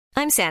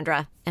I'm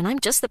Sandra, and I'm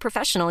just the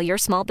professional your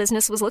small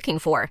business was looking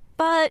for.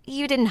 But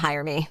you didn't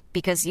hire me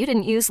because you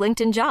didn't use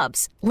LinkedIn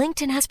Jobs.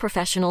 LinkedIn has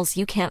professionals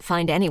you can't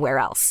find anywhere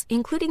else,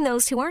 including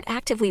those who aren't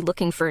actively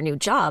looking for a new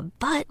job,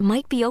 but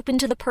might be open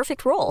to the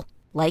perfect role,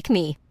 like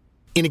me.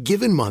 In a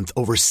given month,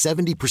 over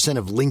 70%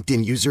 of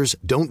LinkedIn users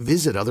don't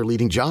visit other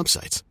leading job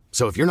sites.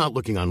 So if you're not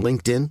looking on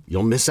LinkedIn,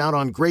 you'll miss out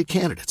on great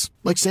candidates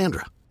like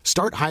Sandra.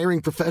 Start hiring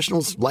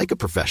professionals like a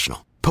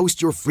professional.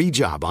 Post your free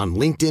job on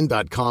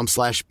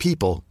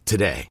linkedin.com/people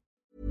today.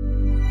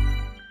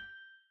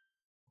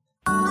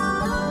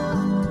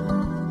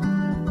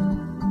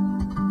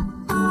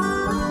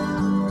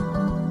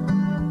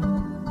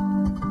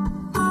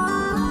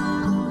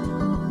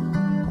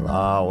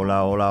 Hola,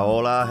 hola, hola,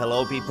 hola.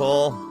 Hello,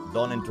 people.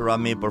 Don't interrupt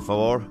me, por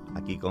favor.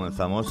 Aquí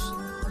comenzamos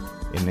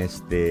en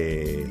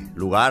este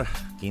lugar,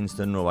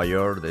 Kingston, Nueva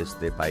York, de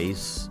este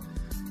país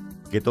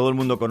que todo el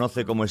mundo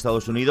conoce como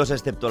Estados Unidos,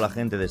 excepto la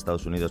gente de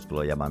Estados Unidos que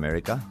lo llama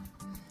America.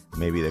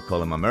 Maybe they call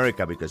them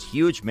America because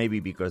huge, maybe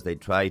because they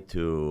try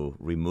to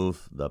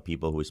remove the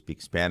people who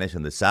speak Spanish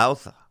in the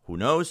South. Who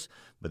knows?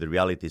 But the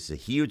reality is a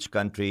huge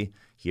country.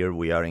 Here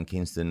we are in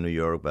Kingston, New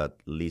York, but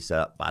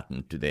Lisa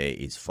Button today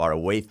is far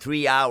away,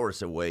 3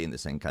 hours away in the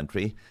same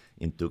country,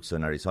 in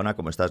Tucson, Arizona.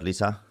 ¿Cómo estás,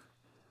 Lisa?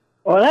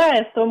 Hola,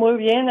 estoy muy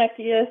bien.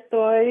 Aquí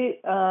estoy,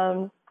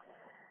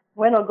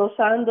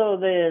 gozando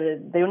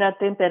de una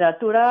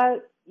temperatura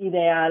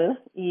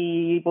ideal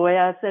y voy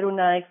a hacer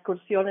una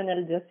excursión en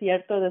el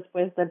desierto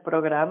después del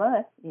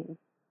programa.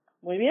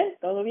 Muy bien,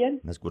 todo bien.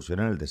 Una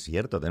excursión en el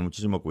desierto. Ten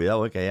muchísimo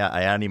cuidado, que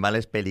hay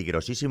animales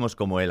peligrosísimos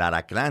como el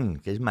alacrán,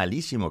 que es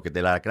malísimo, que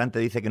el alacrán te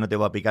dice que no te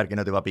va a picar,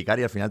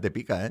 y al final te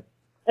pica, ¿eh?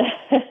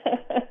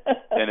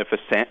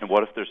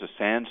 What if there's a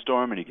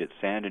sandstorm and you get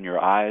sand in your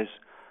eyes?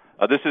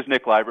 This is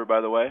Nick Leiber, by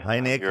the way. Hi,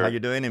 Nick. How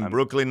you doing? In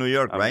Brooklyn, New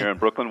York, right? I'm here in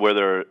Brooklyn, where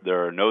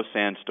there are no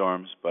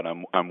sandstorms, but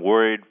I'm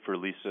worried for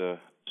Lisa,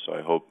 so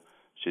I hope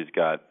she's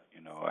got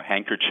a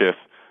handkerchief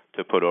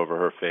to put over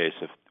her face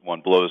if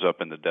one blows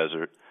up in the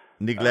desert.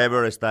 Nick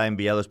Leiber está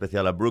enviado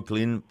especial a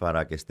Brooklyn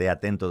para que esté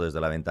atento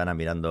desde la ventana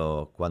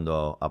mirando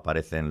cuando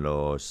aparecen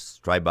los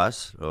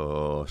tribus,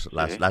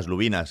 las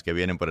lubinas que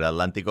vienen por el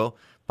Atlántico,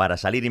 para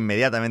salir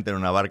inmediatamente en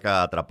una barca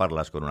a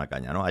atraparlas con una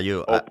caña, ¿no?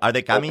 Are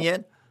they coming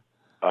yet?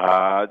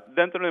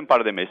 Dentro de un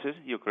par de meses,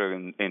 yo creo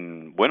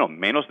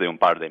menos de un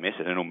par de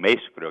meses, en un mes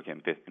creo que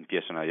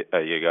empiezan a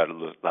llegar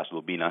las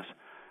lubinas.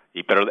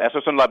 Pero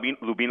esas son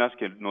lubinas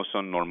que no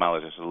son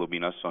normales, esas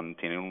lubinas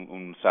tienen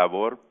un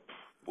sabor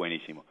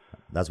buenísimo.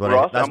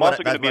 I'm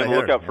also going to be on the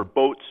lookout for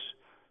boats.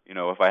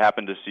 If I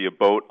happen to see a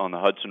boat on the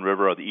Hudson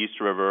River or the East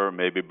River,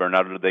 maybe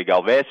Bernardo de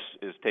Galvez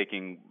is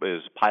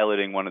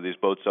piloting one of these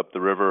boats up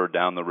the river or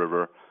down the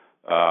river.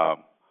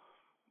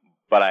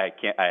 But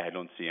I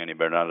don't see any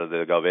Bernardo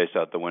de Galvez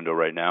out the window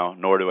right now,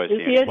 nor do I see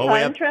any. Is he a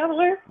time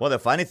traveler? Well, the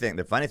funny thing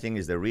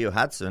is the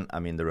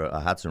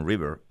Hudson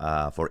River,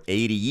 for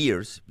 80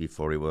 years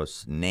before it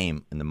was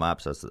named in the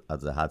maps as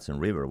the Hudson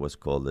River, was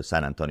called the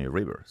San Antonio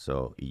River.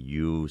 So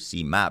you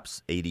see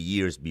maps 80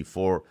 years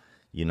before,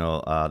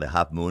 the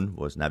Half Moon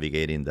was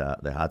navigating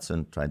the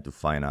Hudson, trying to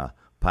find a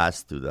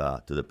pass to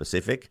the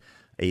Pacific.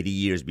 80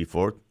 years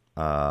before.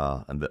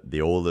 And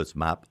the oldest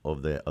map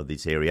of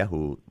this area,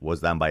 who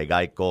was done by a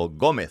guy called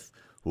Gomez,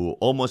 who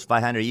almost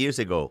 500 years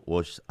ago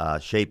was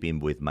shaping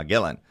with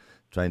Magellan,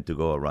 trying to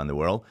go around the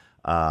world.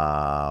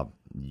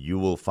 You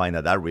will find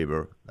that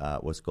river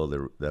was called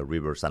the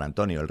River San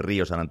Antonio, El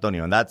Río San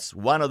Antonio. And that's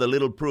one of the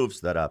little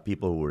proofs that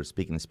people who were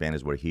speaking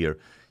Spanish were here,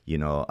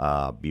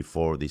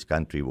 before this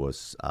country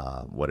was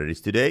what it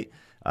is today,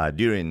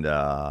 during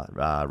the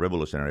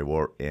Revolutionary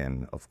War,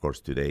 and, of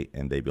course, today.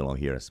 And they belong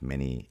here as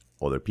many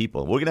other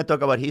people. We're going to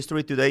talk about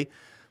history today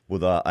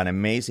with an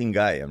amazing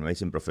guy, an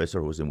amazing professor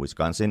who's in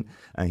Wisconsin,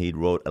 and he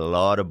wrote a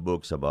lot of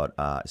books about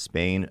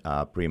Spain,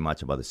 pretty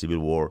much about the Civil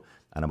War,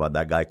 and about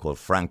that guy called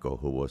Franco,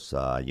 who was,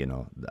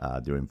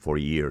 during 4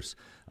 years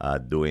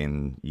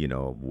doing,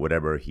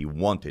 whatever he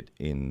wanted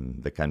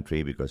in the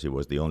country because he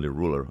was the only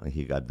ruler, and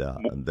he got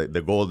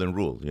the golden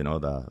rule.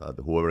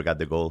 Whoever got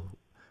the gold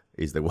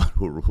is the one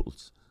who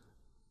rules.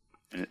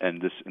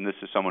 And this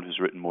is someone who's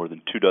written more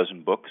than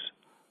 24 books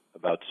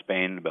about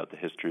Spain, about the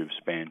history of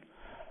Spain,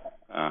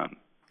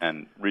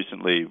 and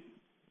recently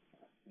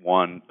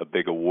won a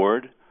big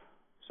award,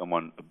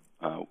 someone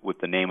with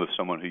the name of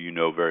someone who you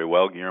know very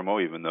well, Guillermo,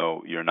 even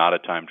though you're not a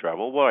time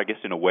traveler. Well, I guess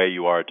in a way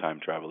you are a time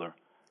traveler.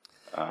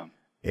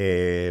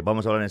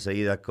 Vamos a hablar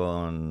enseguida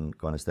con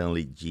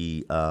Stanley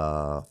G.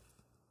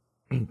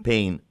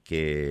 Payne,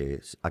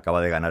 que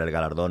acaba de ganar el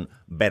galardón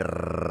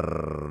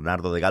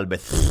Bernardo de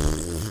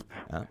Galvez.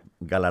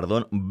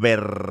 Galardón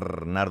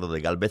Bernardo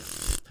de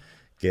Galvez,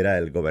 que era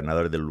el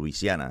gobernador de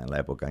Luisiana en la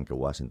época en que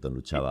Washington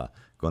luchaba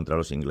contra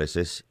los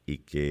ingleses, y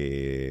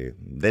que,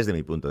 desde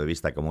mi punto de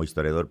vista como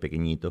historiador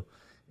pequeñito,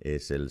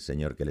 es el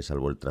señor que le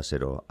salvó el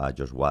trasero a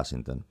George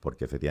Washington,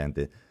 porque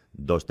efectivamente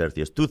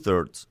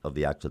 2/3 of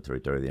the actual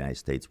territory of the United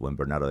States, when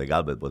Bernardo de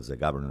Galvez was the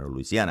governor of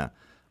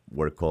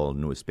were called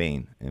New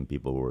Spain, and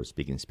people who were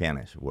speaking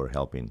Spanish were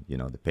helping,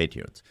 the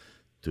Patriots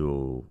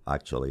to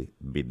actually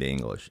beat the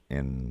English,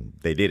 and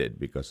they did it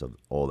because of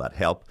all that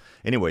help.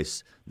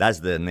 Anyways, that's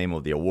the name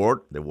of the award.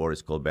 The award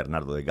is called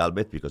Bernardo de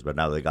Galvez because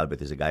Bernardo de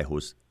Galvez is a guy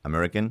who's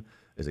American,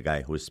 is a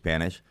guy who's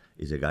Spanish,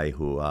 is a guy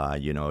who,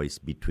 is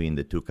between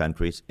the two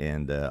countries,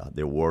 and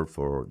the award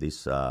for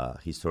this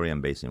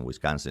historian based in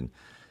Wisconsin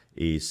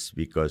is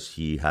because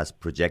he has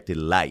projected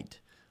light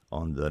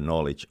on the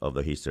knowledge of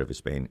the history of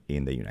Spain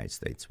in the United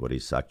States, what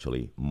is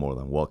actually more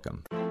than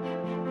welcome.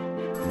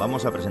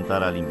 Vamos a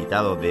presentar al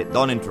invitado de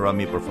Don't Interrupt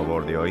Me, por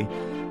favor, de hoy.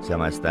 Se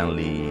llama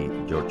Stanley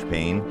George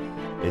Payne.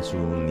 Es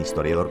un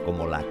historiador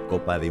como la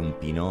copa de un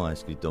pino. Ha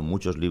escrito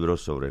muchos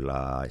libros sobre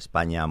la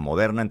España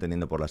moderna,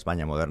 entendiendo por la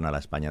España moderna la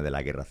España de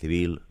la Guerra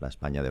Civil, la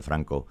España de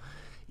Franco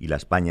y la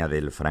España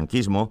del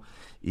franquismo.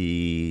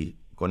 Y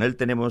con él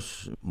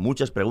tenemos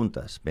muchas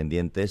preguntas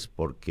pendientes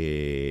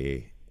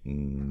porque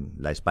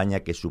la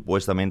España que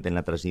supuestamente en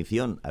la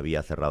transición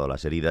había cerrado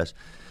las heridas,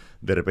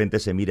 de repente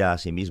se mira a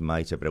sí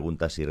misma y se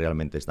pregunta si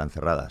realmente están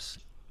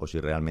cerradas o si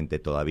realmente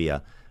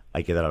todavía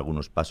hay que dar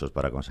algunos pasos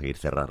para conseguir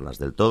cerrarlas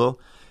del todo.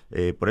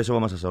 Por eso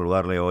vamos a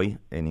saludarle hoy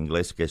en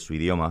inglés, que es su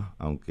idioma,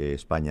 aunque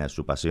España es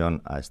su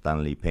pasión, a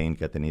Stanley Payne,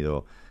 que ha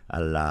tenido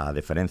la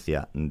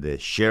deferencia de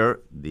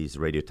share this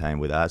radio time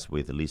with us,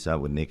 with Lisa,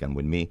 with Nick, and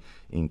with me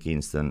in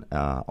Kingston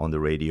on the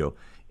radio.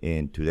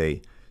 And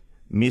today,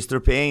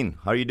 Mr. Payne,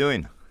 how are you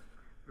doing?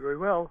 Very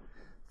well.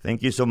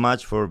 Thank you so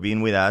much for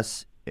being with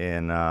us.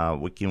 And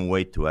we can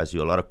wait to ask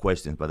you a lot of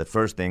questions. But the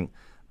first thing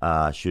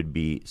should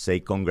be say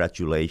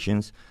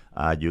congratulations.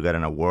 You got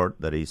an award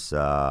that is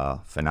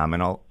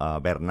phenomenal.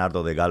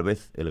 Bernardo de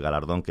Galvez, el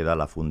galardón que da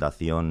la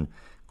Fundación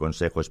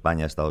Consejo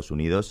España-Estados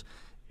Unidos.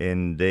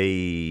 And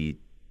they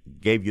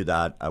gave you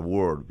that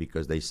award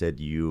because they said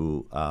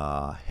you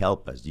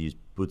help us. You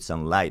put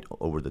some light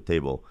over the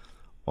table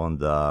on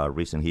the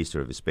recent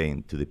history of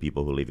Spain to the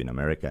people who live in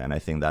America. And I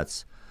think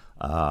that's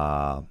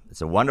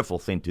it's a wonderful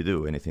thing to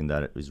do, anything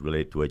that is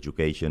related to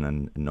education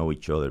and know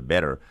each other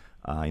better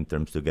in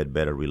terms to get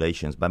better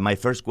relations. But my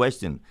first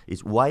question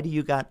is, why do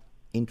you got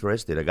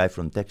interested, a guy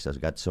from Texas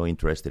got so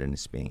interested in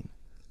Spain?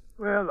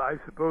 Well, I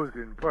suppose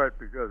in part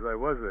because I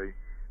was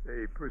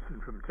a person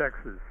from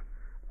Texas,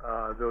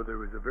 though there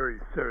was a very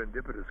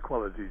serendipitous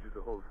quality to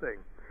the whole thing.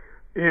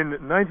 In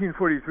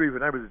 1943,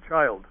 when I was a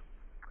child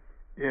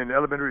in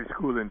elementary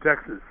school in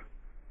Texas,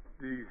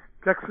 the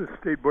Texas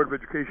State Board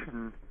of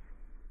Education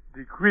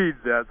decreed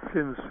that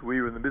since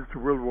we were in the midst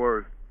of World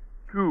War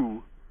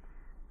II,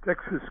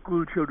 Texas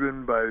school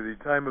children by the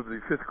time of the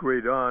 5th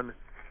grade on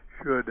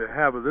should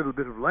have a little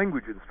bit of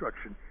language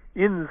instruction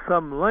in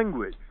some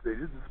language. They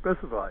didn't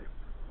specify.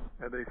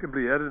 And they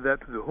simply added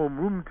that to the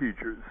homeroom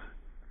teachers'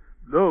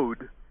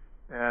 load.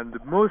 And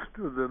most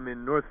of them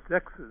in North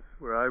Texas,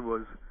 where I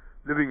was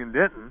living in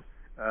Denton,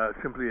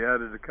 simply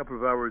added a couple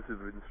of hours of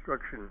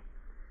instruction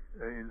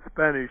in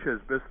Spanish as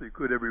best they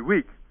could every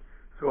week.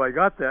 So I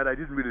got that. I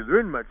didn't really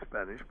learn much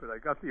Spanish, but I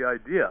got the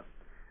idea.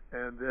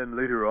 And then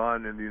later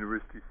on in the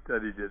university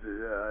studied it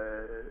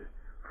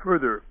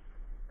further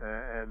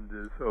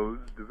so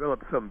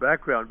developed some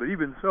background. But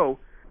even so,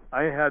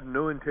 I had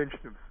no intention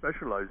of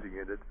specializing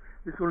in it.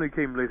 This only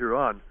came later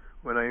on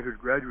when I entered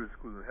graduate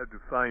school and had to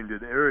find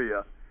an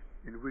area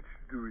in which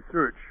to do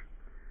research.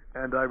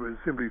 And I was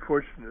simply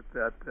fortunate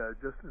that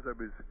just as I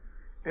was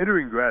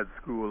entering grad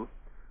school,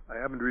 I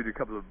happened to read a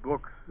couple of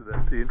books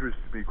that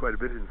interested me quite a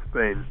bit in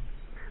Spain.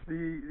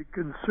 The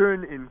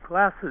concern in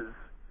classes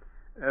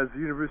as a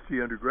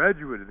university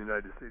undergraduate in the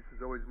United States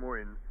was always more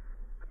in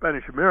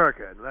Spanish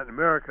America and Latin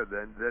America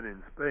than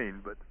in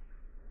Spain. But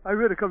I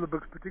read a couple of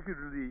books,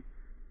 particularly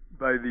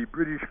by the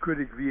British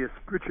critic V.S.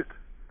 Pritchett,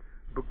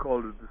 a book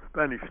called The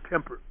Spanish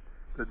Temper,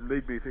 that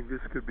made me think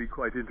this could be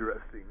quite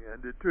interesting.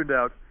 And it turned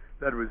out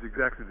that was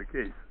exactly the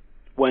case.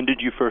 When did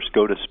you first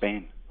go to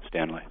Spain,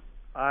 Stanley?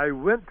 I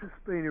went to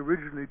Spain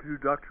originally to do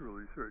doctoral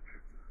research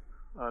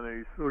on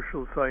a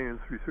Social Science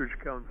Research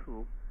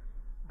Council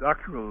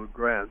doctoral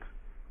grant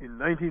in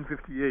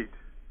 1958.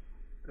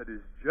 That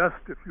is just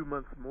a few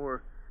months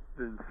more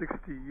than 60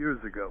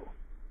 years ago.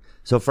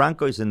 So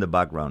Franco is in the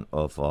background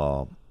of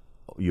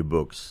your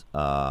books.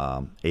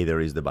 Either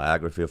is the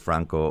biography of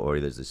Franco, or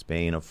it is the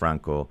Spain of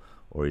Franco,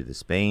 or it is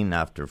Spain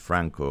after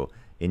Franco.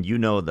 And you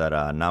know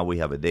that now we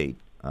have a date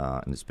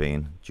in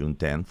Spain, June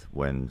 10th,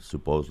 when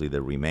supposedly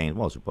the remains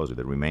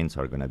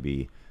are going to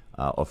be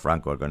of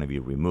Franco are going to be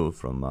removed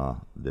from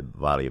the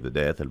Valley of the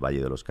Dead, El Valle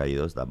de los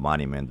Caídos, that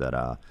monument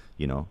that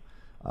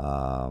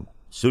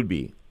should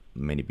be,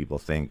 many people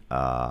think,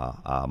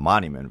 a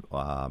monument,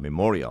 a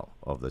memorial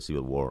of the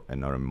Civil War, and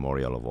not a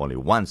memorial of only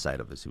one side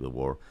of the Civil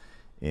War.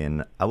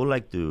 And I would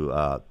like to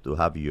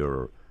have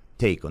your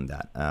take on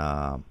that.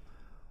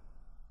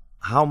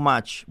 How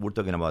much, we're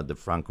talking about the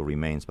Franco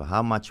remains, but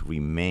how much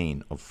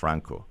remain of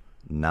Franco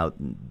now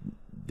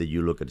that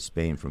you look at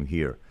Spain from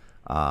here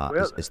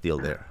is still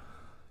there?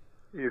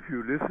 If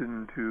you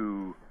listen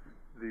to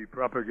the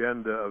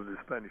propaganda of the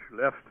Spanish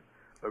left,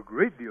 a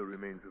great deal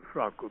remains of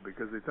Franco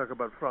because they talk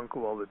about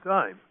Franco all the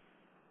time.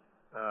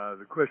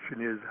 The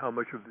question is how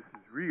much of this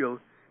is real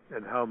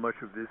and how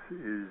much of this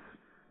is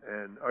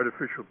an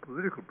artificial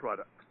political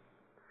product.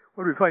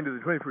 What we find in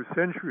the 21st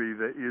century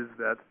is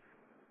that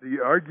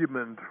the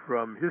argument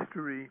from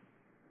history,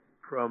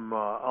 from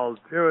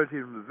alterity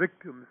and the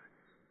victims,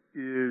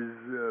 is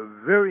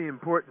very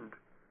important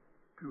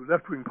to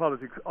left-wing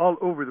politics all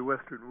over the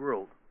Western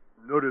world.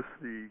 Notice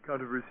the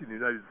controversy in the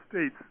United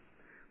States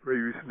very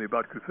recently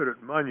about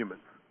Confederate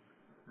monuments.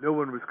 No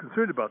one was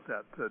concerned about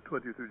that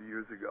 20 or 30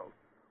 years ago.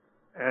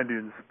 And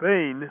in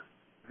Spain,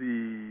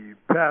 the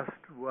past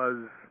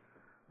was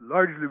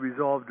largely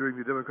resolved during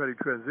the democratic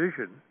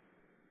transition,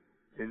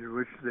 in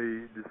which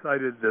they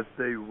decided that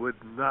they would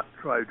not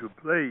try to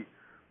play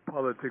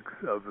politics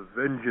of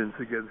vengeance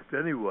against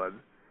anyone,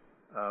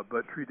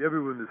 but treat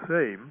everyone the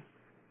same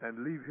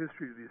and leave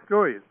history to the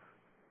historians.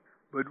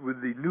 But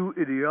with the new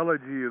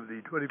ideology of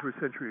the 21st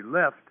century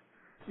left,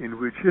 in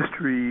which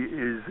history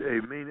is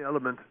a main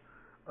element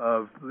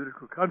of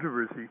political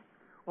controversy,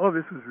 all of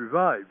this was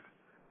revived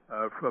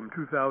from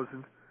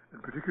 2000,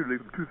 and particularly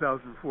from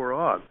 2004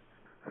 on.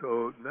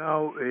 So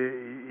now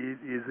it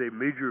is a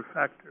major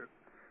factor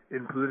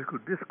in political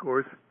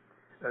discourse,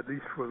 at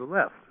least for the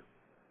left.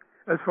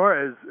 As far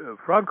as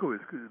Franco's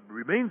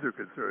remains are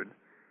concerned,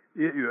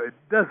 it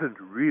doesn't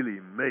really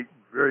make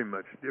very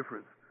much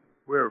difference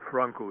where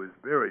Franco is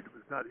buried. It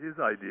was not his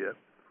idea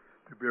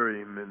to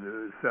bury him in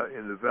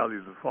the Valley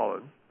of the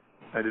Fallen,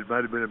 and it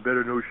might have been a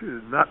better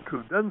notion not to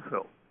have done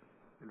so.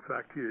 In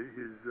fact,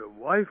 his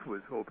wife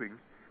was hoping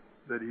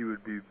that he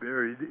would be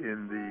buried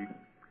in the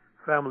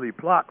family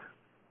plot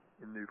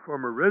in the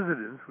former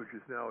residence, which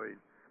is now a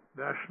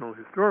National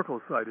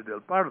Historical Site at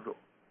El Pardo.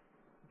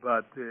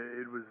 But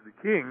it was the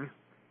king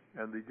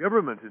and the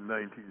government in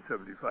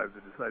 1975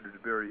 that decided to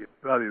bury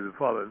Valley of the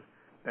Fallen,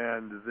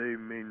 and they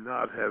may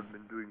not have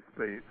been doing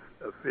Spain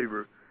a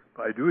favor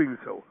by doing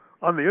so.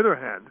 On the other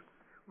hand,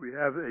 we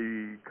have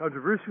a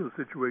controversial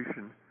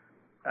situation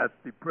at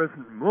the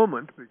present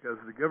moment because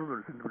the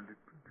government has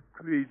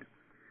decreed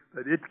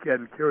that it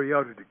can carry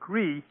out a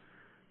decree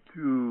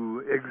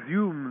to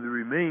exhume the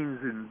remains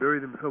and bury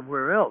them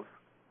somewhere else.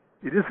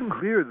 It isn't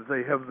clear that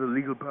they have the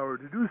legal power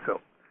to do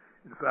so.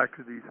 In fact,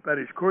 the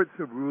Spanish courts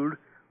have ruled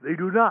they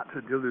do not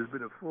until there's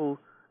been a full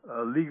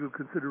legal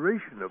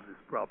consideration of this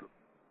problem.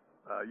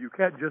 You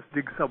can't just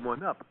dig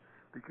someone up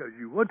because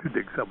you want to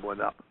dig someone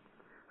up.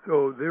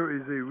 So there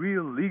is a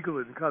real legal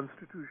and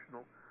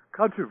constitutional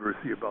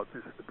controversy about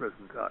this at the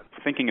present time.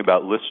 Thinking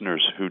about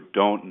listeners who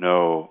don't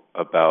know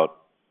about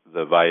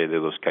the Valle de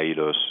los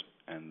Caídos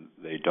and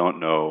they don't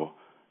know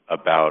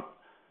about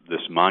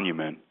this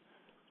monument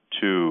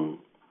to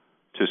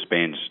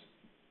Spain's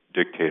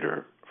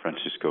dictator,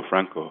 Francisco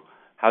Franco,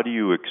 how do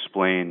you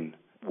explain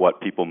what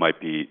people might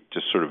be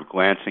just sort of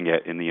glancing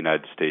at in the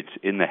United States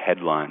in the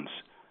headlines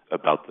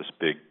about this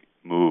big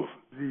move?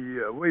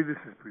 The way this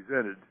is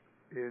presented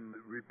in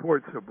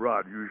reports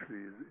abroad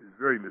usually is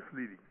very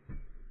misleading.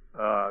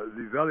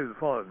 The Valley of the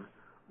Fallen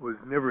was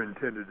never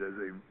intended as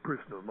a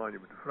personal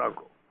monument to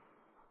Franco.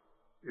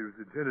 It was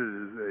intended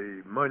as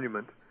a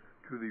monument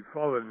to the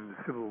fallen in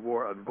the Civil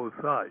War on both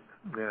sides,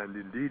 and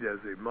indeed as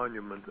a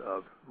monument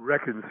of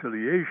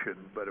reconciliation.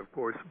 But of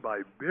course,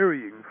 by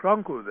burying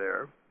Franco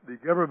there, the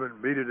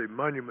government made it a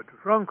monument to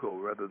Franco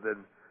rather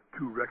than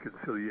to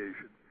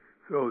reconciliation.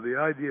 So the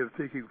idea of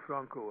taking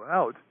Franco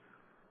out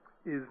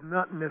is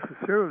not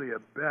necessarily a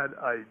bad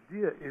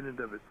idea in and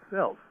of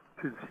itself,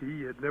 since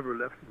he had never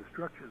left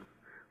instructions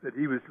that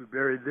he was to be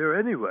buried there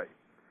anyway.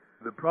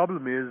 The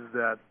problem is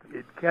that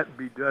it can't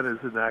be done as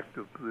an act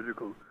of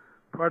political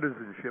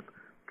partisanship.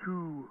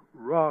 Two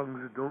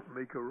wrongs don't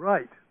make a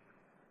right.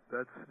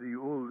 That's the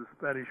old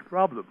Spanish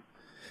problem.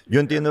 Yo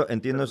entiendo.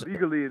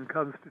 Legally and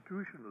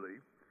constitutionally,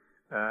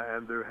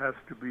 and there has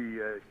to be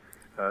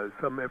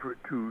some effort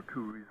to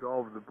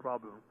resolve the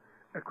problem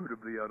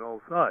equitably on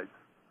all sides.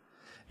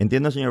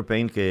 Entiendo, señor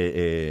Payne,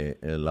 que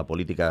la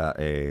política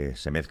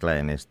se mezcla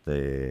en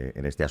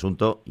este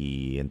asunto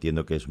y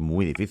entiendo que es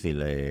muy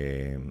difícil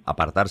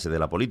apartarse de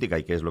la política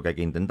y que es lo que hay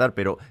que intentar,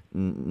 pero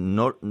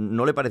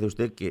 ¿no le parece a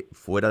usted que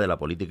fuera de la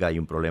política hay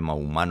un problema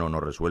humano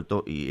no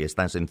resuelto y es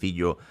tan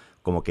sencillo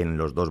como que en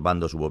los dos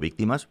bandos hubo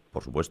víctimas?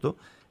 Por supuesto,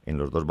 en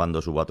los dos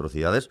bandos hubo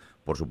atrocidades,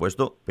 por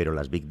supuesto, pero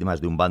las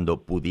víctimas de un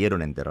bando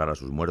pudieron enterrar a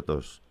sus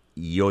muertos.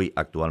 Y hoy,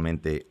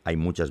 actualmente, hay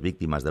muchas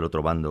víctimas del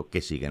otro bando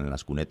que siguen en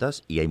las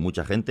cunetas y hay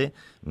mucha gente.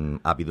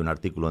 Ha habido un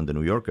artículo en The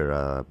New Yorker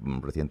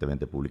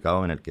recientemente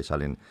publicado en el que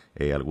salen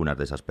algunas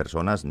de esas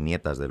personas,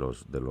 nietas de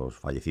los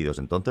fallecidos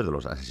entonces, de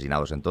los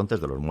asesinados entonces,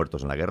 de los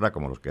muertos en la guerra,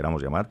 como los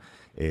queramos llamar,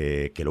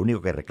 que lo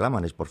único que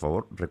reclaman es, por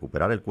favor,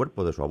 recuperar el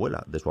cuerpo de su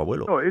abuela, de su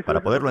abuelo,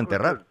 para poderlo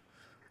enterrar.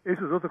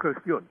 Eso es otra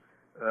cuestión.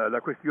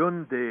 La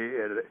cuestión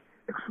de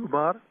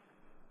exhumar,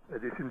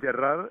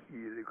 desenterrar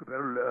y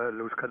recuperar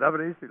los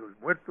cadáveres de los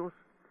muertos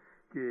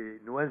que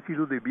no han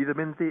sido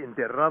debidamente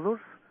enterrados,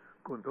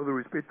 con todo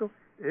respeto.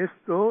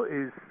 Esto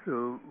es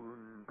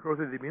un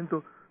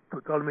procedimiento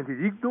totalmente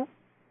digno,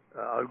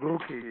 algo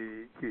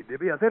que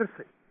debe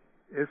hacerse.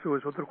 Eso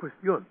es otra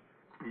cuestión.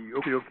 Y yo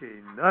creo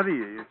que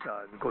nadie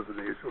está en contra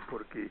de eso,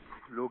 porque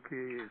lo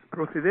que es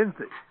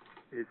procedente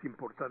es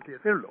importante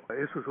hacerlo.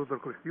 Eso es otra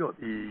cuestión.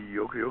 Y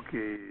yo creo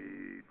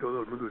que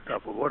todo el mundo está a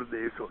favor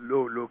de eso.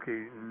 Lo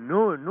que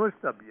no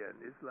está bien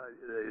es la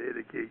idea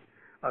de que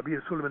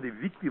había solamente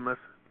víctimas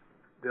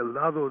del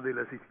lado de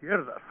las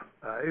izquierdas.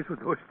 Eso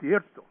no es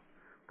cierto,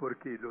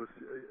 porque los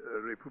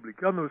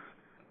republicanos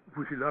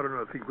fusilaron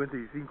a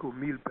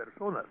 55,000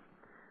 personas.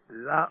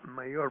 La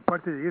mayor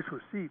parte de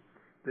esos sí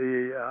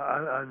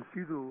han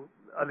sido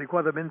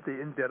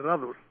adecuadamente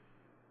enterrados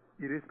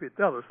y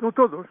respetados. No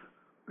todos,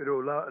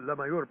 pero la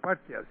mayor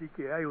parte. Así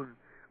que hay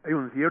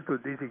un cierto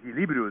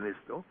desequilibrio en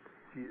esto.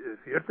 Sí,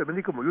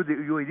 ciertamente, como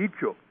yo he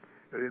dicho,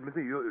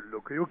 realmente yo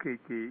lo creo que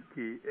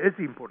es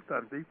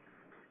importante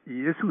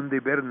y es un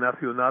deber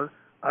nacional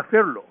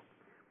hacerlo.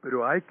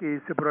 Pero hay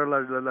que separar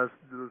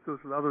los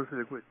dos lados de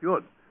la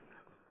cuestión.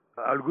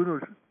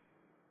 Algunos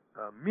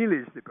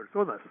miles de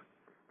personas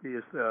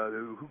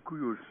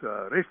cuyos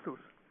restos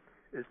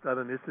están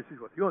en esta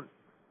situación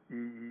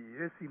y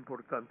es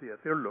importante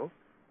hacerlo.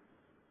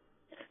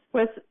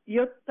 Pues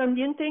yo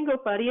también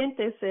tengo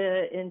parientes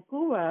en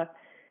Cuba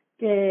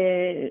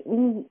que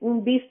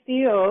un bis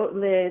tío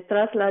le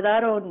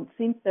trasladaron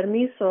sin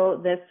permiso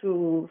de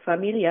su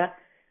familia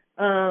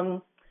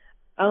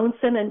a un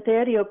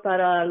cementerio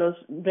para los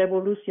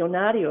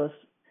revolucionarios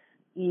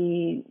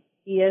y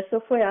eso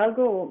fue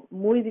algo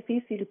muy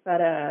difícil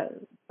para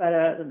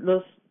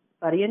los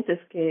parientes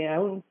que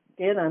aún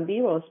quedan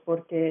vivos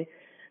porque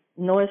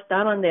no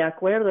estaban de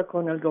acuerdo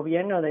con el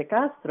gobierno de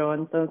Castro.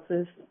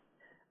 Entonces,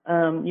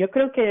 yo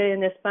creo que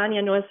en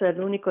España no es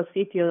el único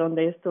sitio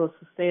donde esto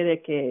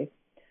sucede, que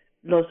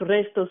los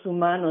restos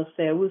humanos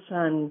se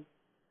usan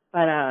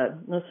para,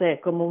 no sé,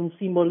 como un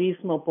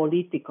simbolismo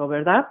político,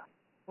 ¿verdad?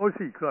 Oh,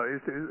 sí, claro,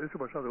 eso ha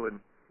pasado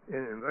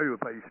en varios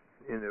países.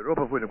 En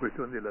Europa fue una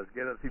cuestión de las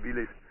guerras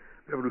civiles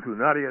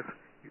revolucionarias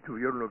que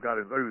tuvieron lugar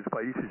en varios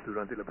países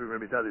durante la primera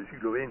mitad del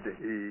siglo XX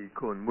y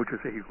con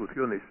muchas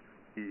ejecuciones.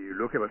 Y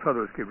lo que ha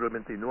pasado es que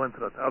realmente no han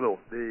tratado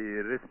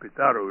de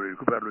respetar o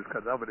recuperar los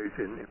cadáveres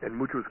en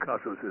muchos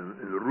casos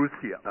en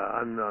Rusia.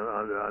 Han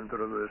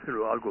tratado de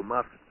hacerlo algo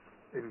más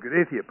en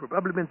Grecia.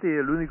 Probablemente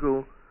el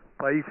único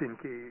país en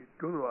que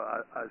todo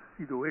ha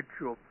sido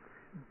hecho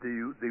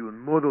de un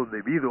modo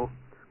debido,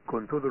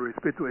 con todo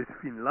respeto, es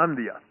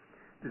Finlandia,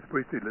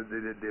 después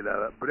de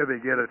la breve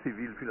guerra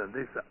civil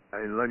finlandesa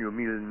en el año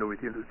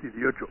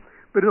 1918.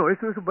 Pero no,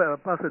 eso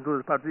pasa en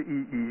todas partes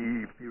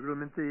y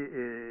realmente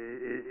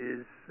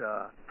es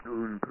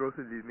un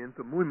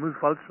procedimiento muy, muy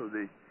falso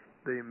de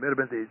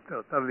meramente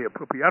tratar de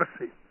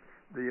apropiarse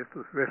de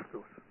estos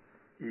restos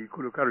y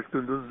colocar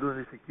esto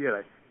donde se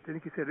quiera.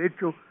 Tiene que ser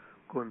hecho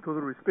con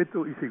todo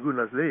respeto y según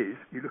las leyes.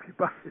 Y lo que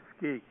pasa es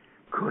que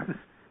con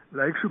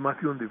la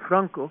exhumación de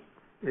Franco,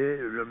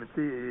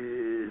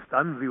 realmente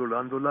están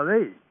violando la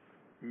ley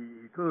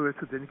y todo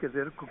esto tiene que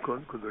ver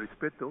con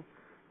respeto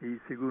y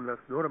según las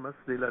normas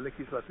de la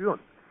legislación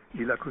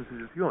y la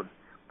Constitución.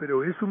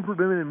 Pero es un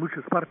problema en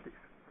muchas partes,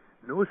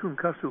 no es un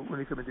caso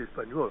únicamente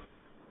español,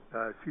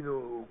 sino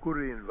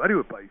ocurre en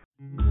varios países.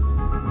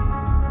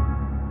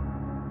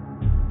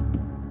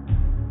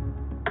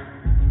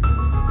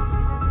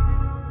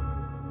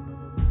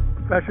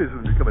 Fascism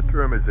has become a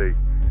term as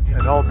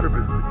an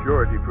all-purpose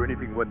majority for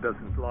anything one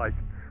doesn't like.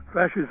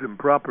 Fascism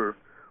proper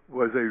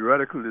was a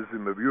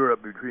radicalism of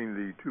Europe between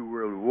the two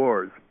world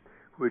wars,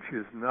 which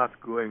is not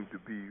going to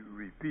be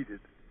repeated.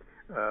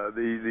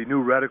 The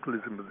new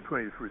radicalism of the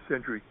 21st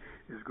century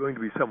is going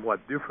to be somewhat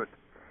different.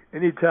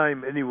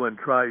 Anytime anyone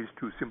tries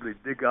to simply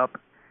dig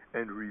up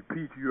and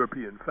repeat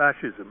European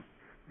fascism,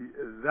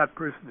 that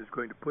person is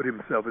going to put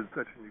himself in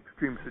such an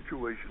extreme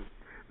situation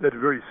that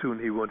very soon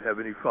he won't have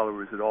any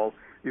followers at all,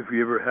 if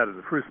he ever had in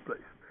the first place.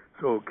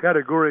 So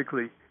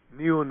categorically,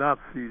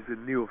 neo-Nazis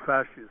and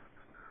neo-fascists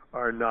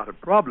are not a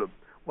problem.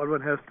 What one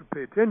has to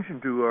pay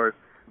attention to are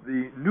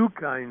the new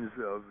kinds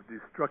of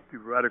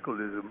destructive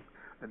radicalism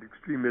and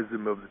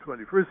extremism of the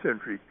 21st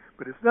century,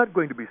 but it's not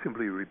going to be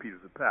simply a repeat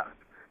of the past.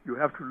 You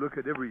have to look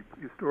at every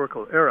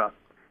historical era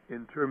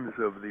in terms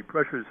of the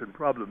pressures and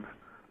problems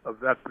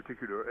of that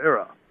particular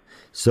era.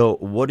 So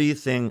what do you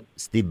think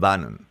Steve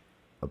Bannon,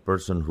 a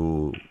person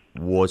who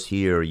was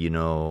here,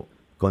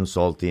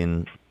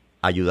 consulting,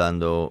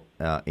 ayudando,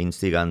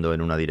 instigando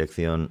en una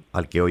dirección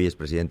al que hoy es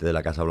presidente de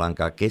la Casa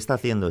Blanca, ¿qué está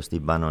haciendo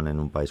Steve Bannon en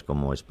un país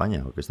como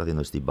España? ¿O qué está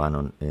haciendo Steve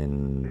Bannon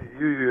en...?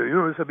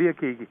 Yo no sabía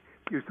que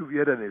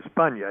estuviera en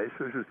España,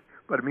 eso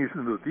para mí es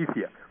una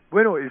noticia.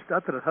 Bueno,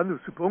 está tratando,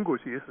 supongo,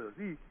 si es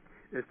así,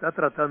 está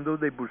tratando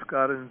de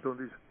buscar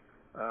entonces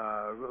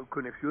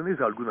conexiones,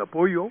 algún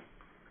apoyo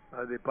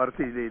de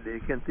parte de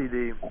gente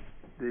de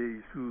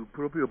su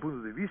propio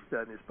punto de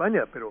vista en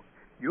España, pero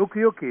yo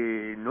creo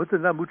que no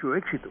tendrá mucho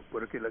éxito,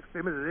 porque la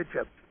extrema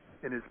derecha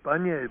en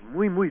España es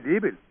muy, muy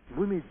débil,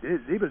 muy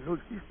débil, no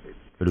existe.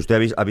 Pero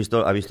usted ha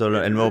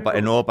visto el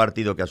nuevo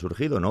partido que ha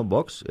surgido, ¿no?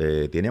 Vox,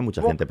 tiene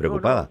mucha gente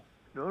preocupada.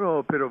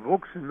 No, pero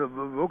Vox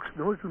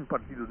no es un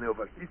partido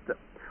neofascista.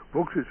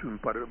 Vox es un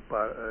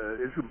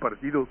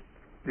partido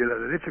de la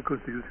derecha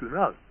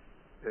constitucional.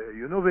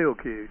 Yo no veo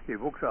que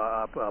Vox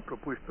ha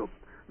propuesto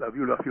la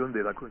violación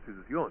de la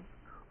Constitución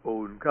o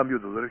un cambio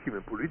del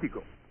régimen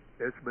político.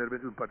 Es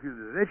meramente un partido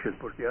de derechas,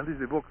 porque antes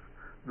de Vox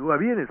no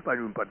había en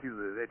España un partido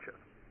de derechas.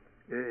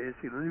 Es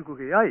el único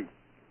que hay.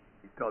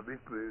 Y tal vez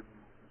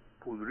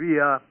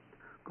podría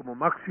como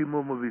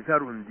máximo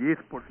movilizar un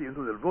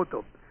 10% del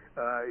voto.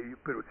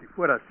 Pero si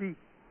fuera así,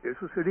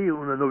 eso sería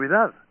una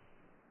novedad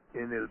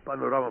en el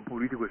panorama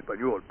político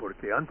español,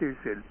 porque antes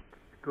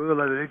toda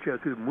la derecha ha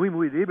sido muy,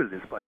 muy débil en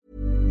España.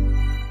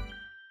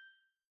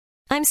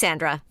 I'm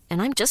Sandra,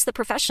 and I'm just the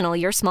professional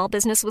your small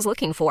business was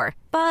looking for.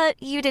 But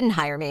you didn't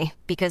hire me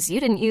because you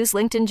didn't use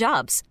LinkedIn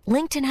Jobs.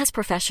 LinkedIn has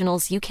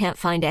professionals you can't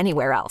find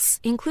anywhere else,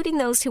 including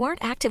those who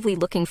aren't actively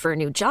looking for a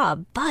new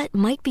job, but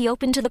might be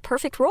open to the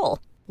perfect role,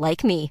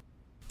 like me.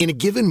 In a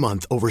given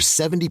month, over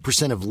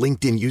 70% of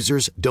LinkedIn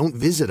users don't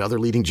visit other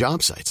leading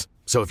job sites.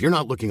 So if you're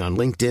not looking on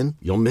LinkedIn,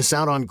 you'll miss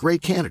out on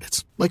great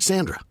candidates like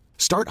Sandra.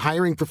 Start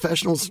hiring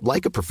professionals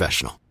like a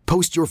professional.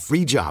 Post your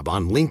free job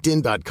on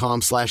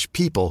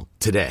linkedin.com/people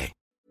today.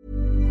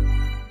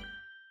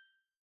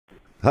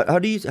 How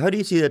do you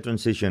see that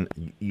transition?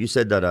 You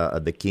said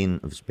that the king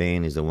of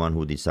Spain is the one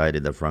who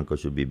decided that Franco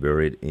should be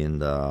buried in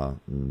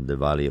the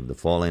Valley of the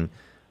Fallen.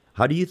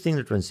 How do you think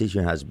the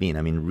transition has been?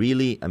 I mean,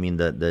 really,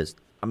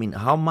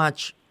 how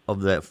much of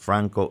the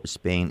Franco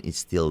Spain is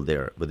still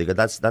there? But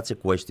because that's a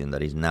question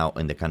that is now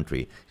in the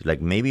country. It's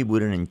like maybe we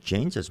didn't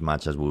change as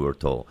much as we were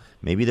told.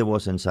 Maybe there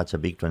wasn't such a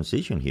big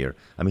transition here.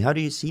 I mean, how do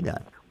you see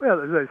that?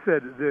 Well, as I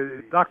said,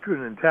 the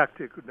doctrine and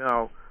tactic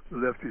now, the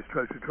leftists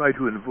try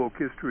to invoke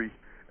history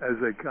as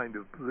a kind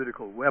of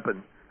political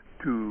weapon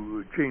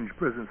to change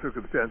present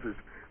circumstances,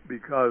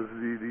 because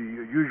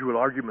the usual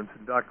arguments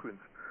and doctrines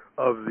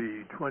of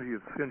the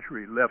 20th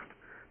century left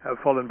have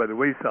fallen by the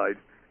wayside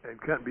and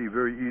can't be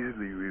very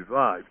easily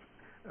revived.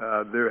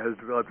 There has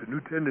developed a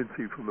new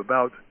tendency from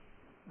about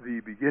the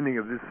beginning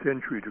of this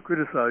century to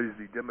criticize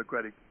the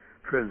democratic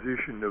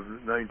transition of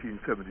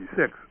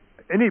 1976.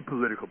 Any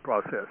political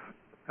process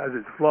has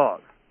its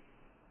flaws,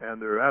 and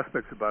there are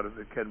aspects about it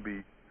that can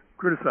be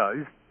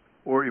criticized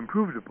or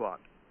improved upon.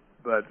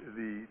 But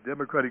the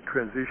democratic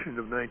transition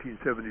of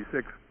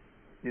 1976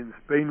 in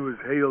Spain was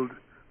hailed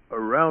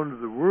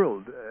around the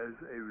world as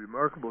a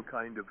remarkable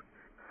kind of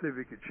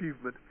civic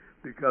achievement,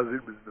 because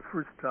it was the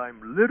first time,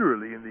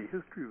 literally, in the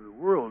history of the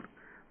world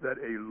that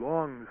a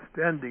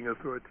long-standing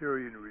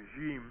authoritarian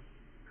regime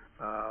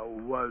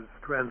was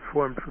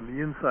transformed from the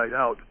inside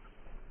out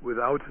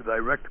without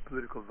direct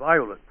political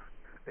violence,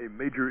 a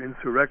major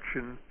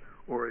insurrection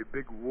or a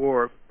big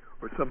war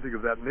or something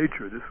of that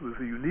nature. This was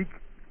a unique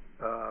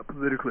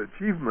political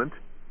achievement,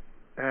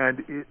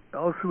 and it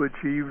also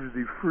achieved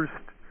the first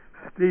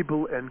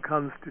stable and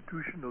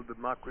constitutional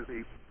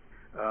democracy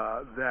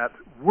that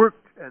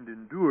worked and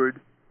endured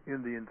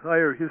in the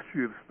entire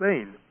history of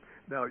Spain.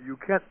 Now, you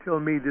can't tell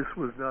me this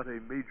was not a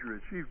major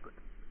achievement.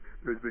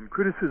 There's been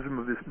criticism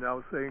of this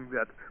now, saying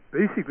that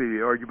basically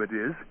the argument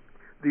is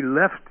the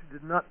left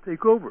did not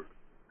take over.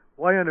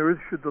 Why on earth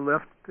should the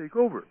left take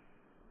over?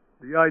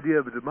 The idea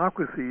of a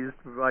democracy is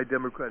to provide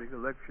democratic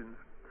elections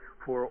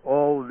for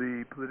all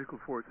the political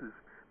forces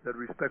that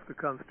respect the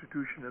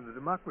Constitution and the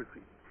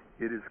democracy.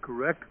 It is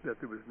correct that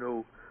there was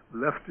no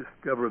leftist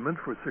government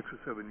for 6 or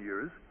 7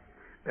 years,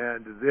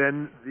 and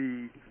then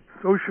the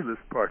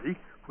Socialist Party,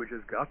 which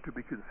has got to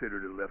be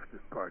considered a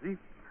leftist party,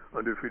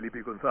 under Felipe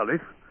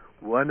González,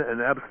 won an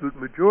absolute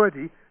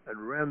majority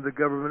and ran the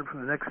government for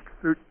the next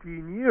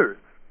 13 years.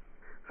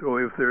 So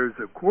if there's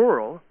a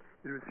quarrel,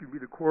 it would seem to be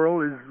the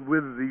quarrel is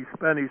with the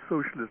Spanish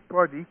Socialist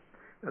Party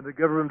and the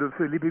government of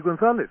Felipe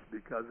González,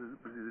 because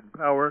it was in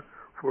power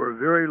for a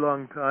very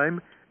long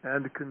time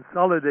and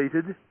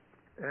consolidated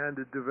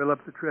and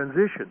developed the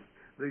transition.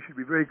 They should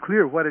be very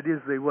clear what it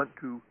is they want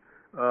to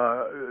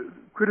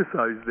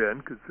criticize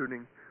then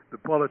concerning the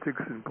politics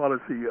and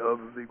policy of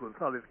the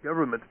González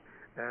government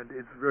and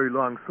its very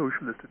long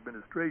socialist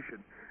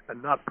administration,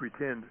 and not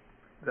pretend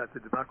that the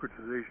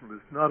democratization was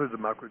not a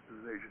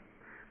democratization.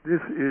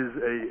 This is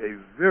a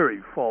very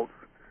false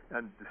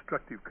and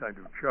destructive kind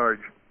of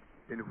charge,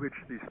 in which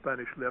the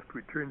Spanish left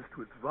returns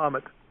to its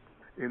vomit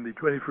in the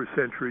 21st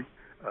century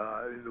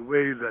in the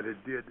way that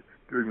it did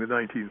during the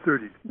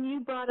 1930s.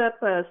 You brought up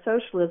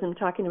socialism,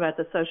 talking about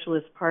the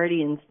Socialist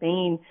Party in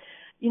Spain.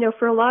 You know,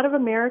 for a lot of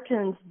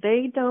Americans,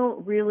 they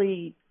don't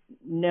really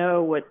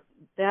know what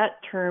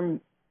that term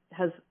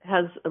has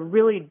a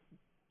really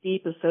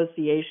deep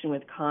association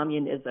with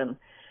communism.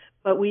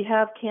 But we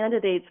have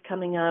candidates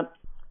coming up.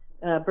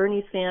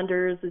 Bernie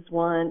Sanders is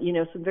one,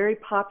 some very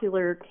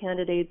popular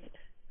candidates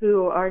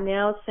who are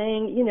now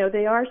saying,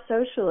 they are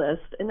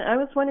socialist. And I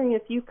was wondering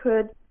if you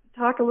could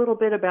talk a little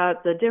bit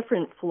about the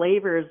different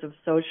flavors of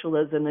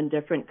socialism in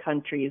different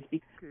countries.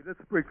 Okay,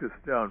 let's break this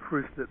down.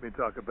 First, let me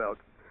talk about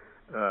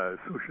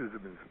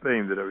socialism in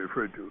Spain that I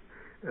referred to,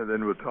 and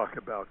then we'll talk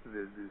about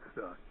this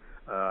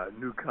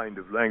new kind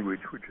of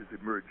language which has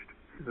emerged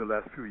in the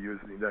last few years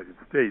in the United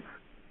States.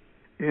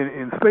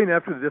 In Spain,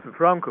 after the death of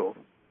Franco,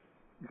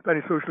 the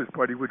Spanish Socialist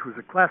Party, which was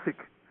a classic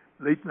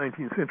late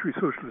 19th century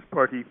socialist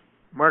party,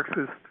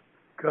 Marxist,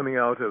 coming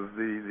out of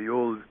the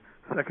old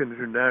Second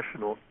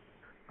International,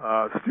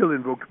 still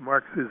invoked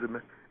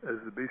Marxism as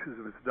the basis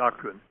of its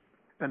doctrine,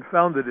 and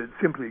found that it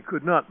simply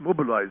could not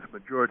mobilize a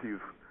majority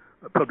of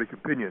public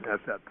opinion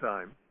at that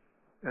time.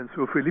 And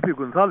so Felipe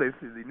González,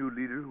 the new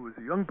leader, who was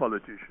a young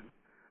politician,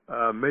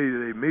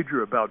 made a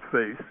major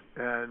about-face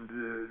and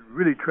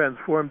really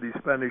transformed the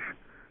Spanish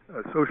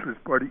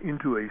Socialist Party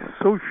into a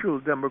social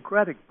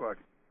democratic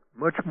party,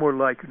 much more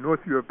like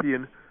North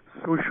European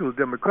social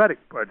democratic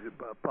party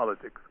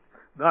politics,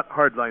 not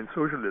hardline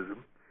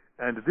socialism.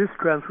 And this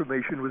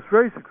transformation was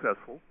very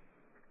successful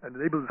and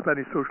enabled the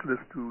Spanish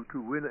socialists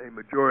to win a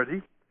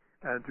majority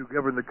and to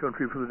govern the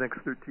country for the next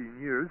 13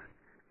 years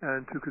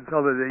and to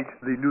consolidate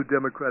the new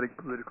democratic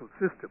political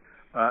system.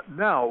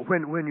 Now,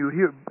 when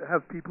you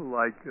have people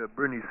like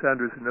Bernie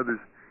Sanders and others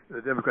in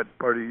the Democratic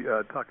Party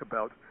talk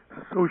about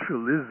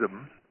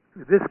socialism,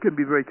 this can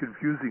be very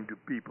confusing to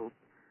people.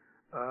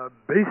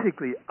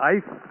 Basically,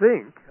 I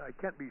think, I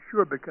can't be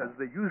sure because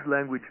they use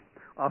language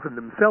often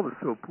themselves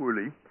so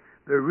poorly,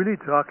 they're really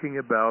talking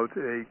about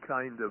a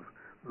kind of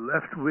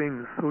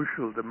left-wing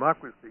social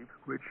democracy,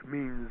 which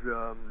means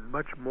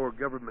much more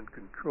government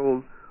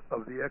control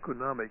of the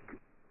economic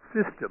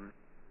system.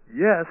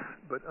 Yes,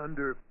 but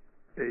under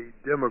a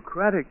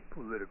democratic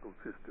political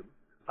system,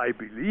 I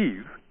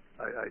believe.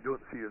 I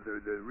don't see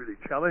that they're really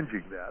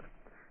challenging that.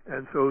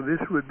 And so this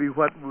would be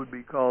what would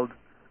be called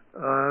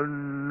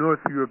North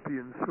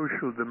European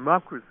social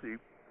democracy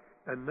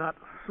and not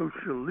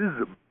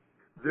socialism.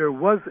 There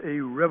was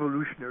a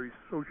revolutionary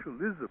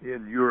socialism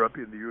in Europe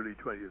in the early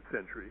 20th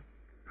century.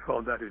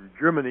 Found that in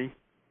Germany,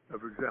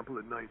 for example,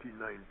 in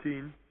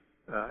 1919,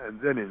 and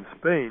then in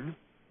Spain,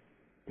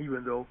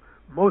 even though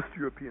most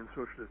European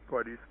socialist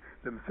parties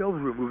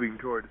themselves were moving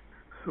toward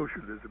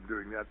socialism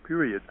during that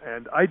period.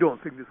 And I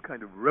don't think this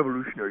kind of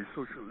revolutionary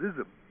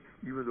socialism,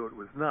 even though it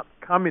was not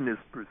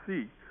communist per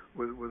se,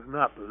 was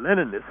not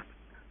Leninist,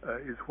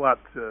 is what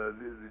the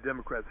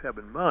Democrats have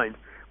in mind,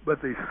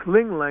 but they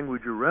sling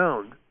language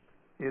around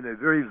in a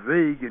very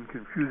vague and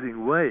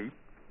confusing way,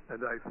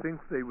 and I think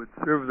they would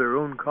serve their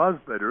own cause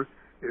better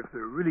if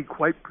they're really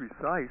quite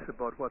precise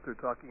about what they're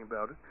talking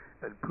about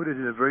and put it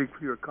in a very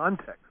clear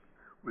context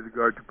with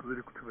regard to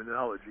political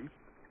terminology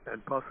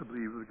and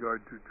possibly with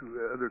regard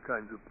to other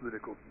kinds of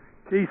political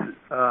cases.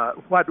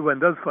 What one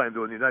does find,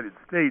 though, in the United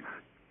States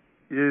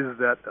is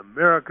that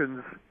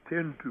Americans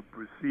tend to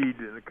proceed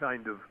in a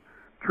kind of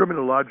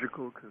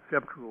terminological,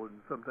 conceptual,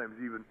 and sometimes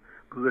even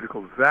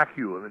political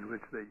vacuum in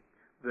which they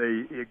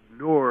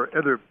ignore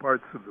other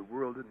parts of the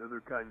world and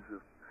other kinds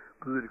of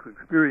political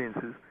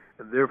experiences,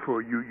 and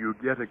therefore you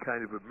get a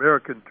kind of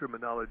American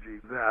terminology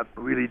that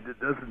really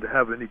doesn't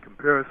have any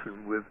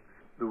comparison with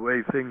the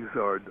way things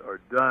are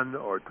done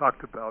or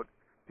talked about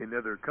in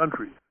other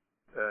countries,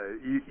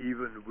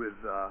 even with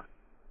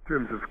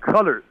terms of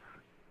colors.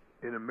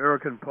 In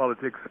American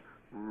politics,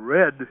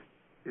 red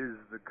is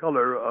the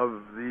color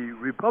of the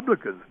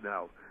Republicans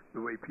now,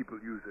 the way people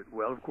use it.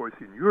 Well, of course,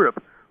 in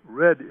Europe,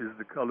 red is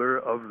the color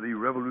of the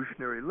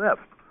revolutionary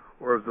left,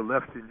 or of the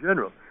left in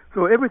general.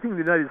 So everything in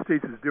the United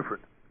States is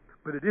different,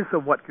 but it is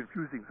somewhat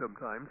confusing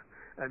sometimes,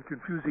 and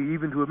confusing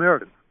even to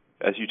Americans.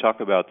 As you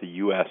talk about the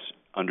U.S.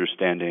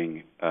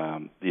 understanding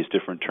these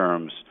different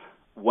terms,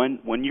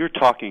 when you're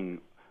talking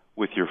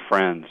with your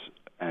friends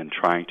and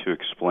trying to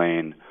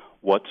explain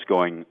what's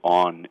going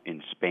on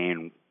in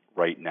Spain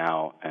right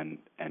now and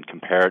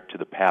compare it to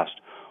the past,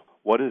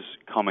 what is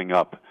coming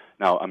up?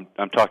 Now,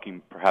 I'm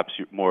talking perhaps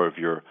more of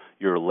your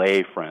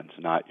lay friends,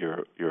 not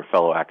your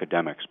fellow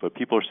academics, but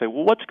people are saying,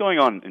 well, what's going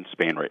on in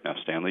Spain right now,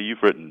 Stanley?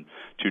 You've written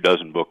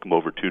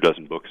over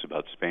 24 books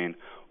about Spain.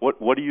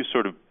 What do you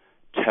sort of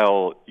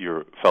tell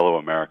your fellow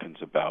Americans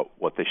about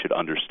what they should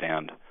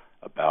understand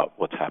about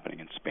what's happening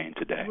in Spain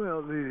today?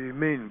 Well, the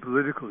main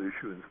political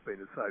issue in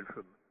Spain, aside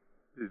from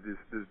this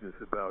business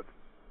about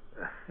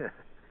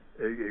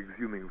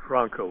exhuming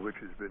Franco, which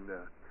has been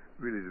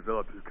really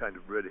developed as a kind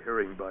of red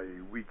herring by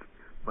a weak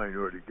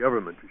minority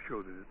government to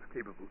show that it's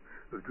capable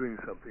of doing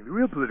something. The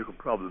real political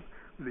problem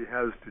really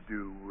has to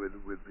do with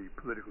the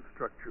political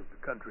structure of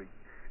the country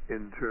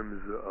in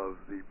terms of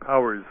the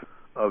powers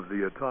of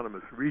the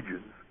autonomous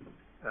regions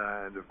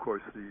and, of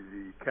course,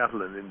 the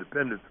Catalan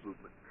independence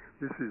movement.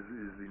 This is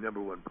the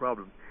number one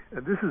problem.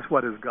 And this is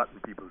what has gotten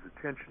people's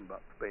attention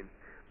about Spain.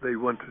 They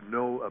want to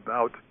know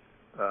about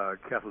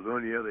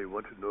Catalonia. They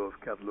want to know if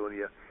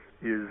Catalonia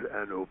is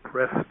an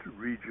oppressed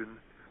region.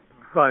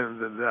 Find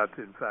that,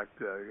 in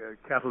fact,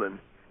 Catalan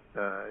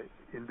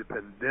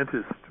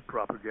independentist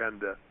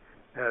propaganda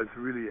has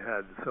really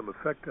had some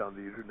effect on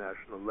the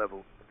international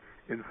level.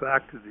 In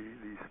fact,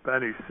 the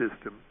Spanish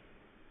system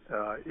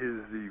is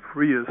the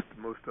freest,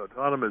 most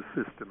autonomous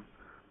system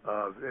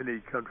of any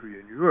country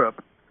in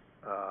Europe,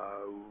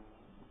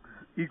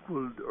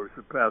 equaled or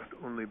surpassed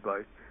only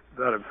by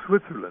that of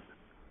Switzerland.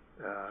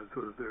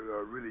 So that there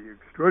are really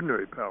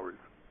extraordinary powers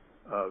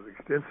of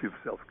extensive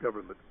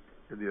self-government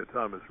in the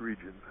autonomous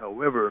regions.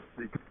 However,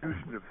 the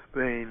Constitution of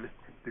Spain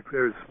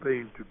declares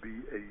Spain to be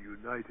a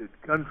united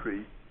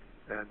country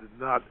and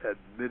not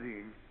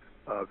admitting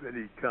of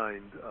any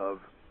kind of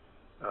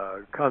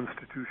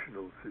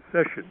constitutional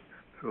secession,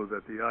 so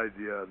that the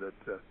idea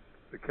that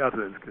the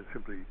Catalans can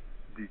simply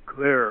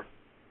declare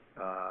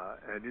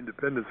an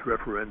independence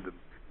referendum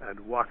and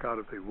walk out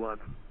if they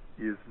want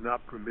is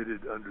not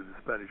permitted under the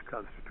Spanish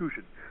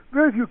Constitution.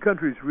 Very few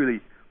countries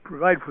really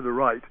provide for the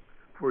right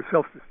for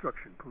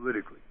self-destruction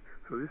politically.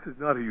 So this is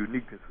not a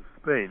uniqueness of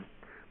Spain,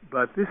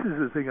 but this is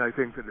the thing I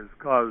think that has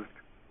caused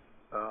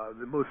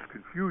the most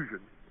confusion.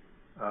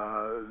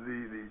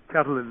 The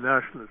Catalan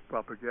nationalist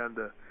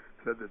propaganda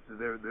said that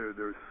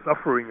they're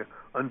suffering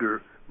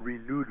under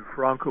renewed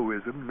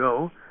Francoism.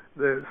 No,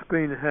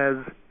 Spain has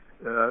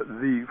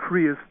the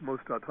freest,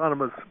 most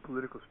autonomous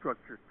political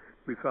structure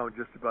we found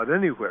just about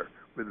anywhere,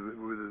 with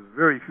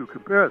very few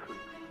comparisons.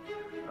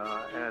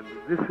 And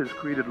this has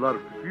created a lot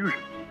of confusion.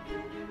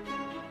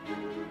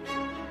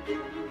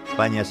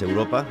 España es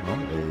Europa,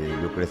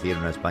 ¿no? Yo crecí en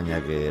una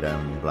España que era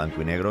en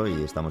blanco y negro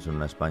y estamos en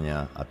una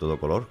España a todo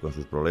color, con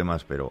sus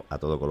problemas, pero a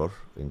todo color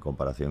en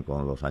comparación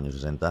con los años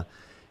 60.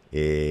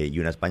 Y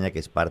una España que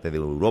es parte de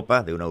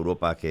Europa, de una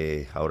Europa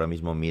que ahora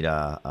mismo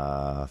mira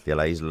hacia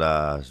las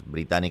islas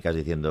británicas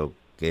diciendo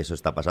que eso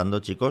está pasando,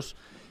 chicos.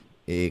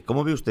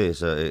 ¿Cómo ve usted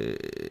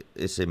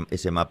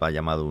ese mapa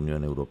llamado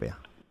Unión Europea?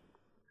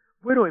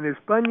 Bueno, en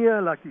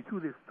España la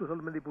actitud es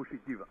totalmente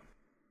positiva.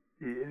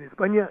 En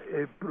España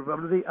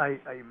probablemente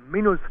hay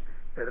menos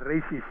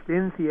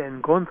resistencia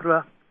en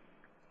contra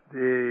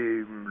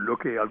de lo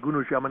que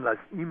algunos llaman las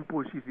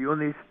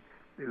imposiciones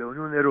de la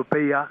Unión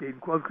Europea en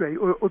cualquier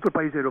otro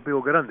país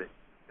europeo grande.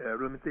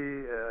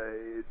 Realmente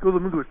todo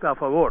el mundo está a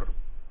favor.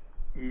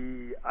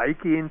 Y hay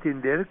que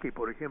entender que,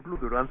 por ejemplo,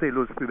 durante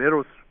los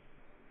primeros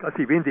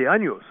casi 20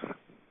 años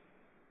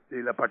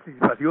de la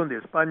participación de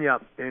España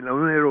en la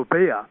Unión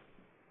Europea,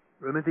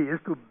 realmente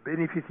esto ha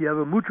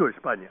beneficiado mucho a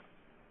España.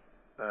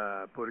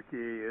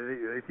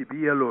 Porque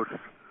recibía los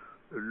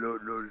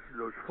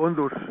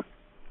fondos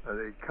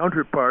de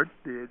counterpart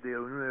de la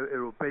Unión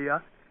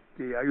Europea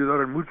que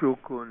ayudaron mucho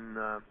con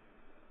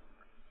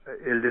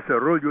el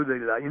desarrollo de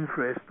la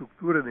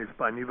infraestructura en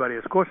España y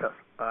varias cosas.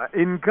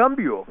 En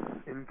cambio,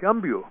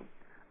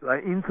 la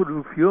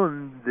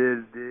introducción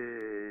del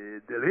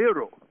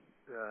euro,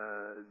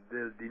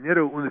 del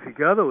dinero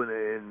unificado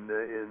en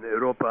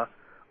Europa,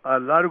 a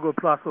largo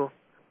plazo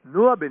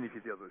no ha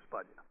beneficiado a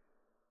España.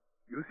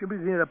 Yo siempre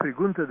tenía la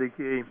pregunta de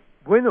que,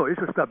 bueno,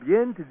 eso está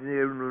bien,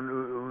 tener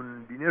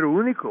un dinero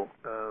único,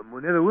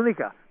 moneda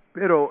única,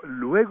 pero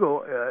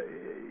luego,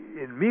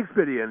 en mi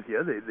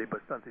experiencia de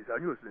bastantes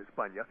años en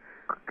España,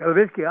 cada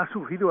vez que ha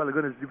surgido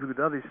algunas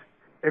dificultades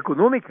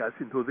económicas,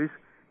 entonces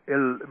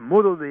el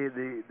modo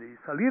de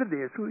salir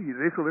de eso y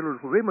resolver los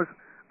problemas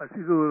ha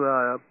sido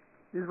la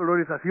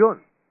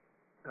desvalorización.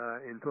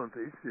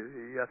 Entonces,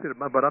 y hacer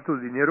más barato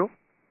el dinero,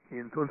 y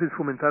entonces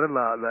fomentar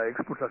la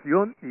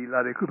exportación y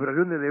la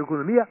recuperación de la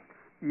economía,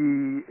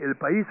 y el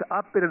país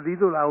ha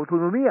perdido la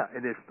autonomía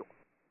en esto.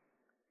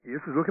 Y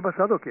eso es lo que ha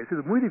pasado, que ha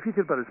sido muy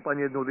difícil para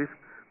España entonces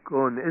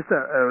con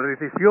esta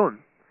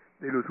recesión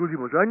de los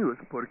últimos años,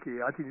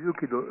 porque ha tenido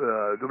que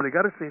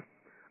doblegarse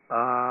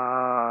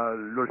a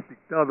los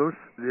dictados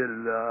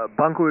del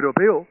Banco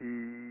Europeo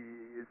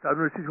y está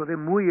en una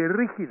situación muy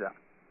rígida,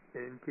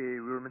 en que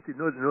realmente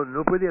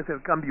no puede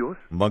hacer cambios.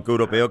 Un banco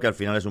europeo que al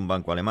final es un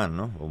banco alemán,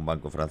 ¿no? O un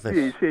banco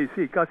francés.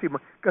 Sí, casi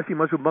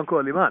más un banco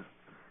alemán.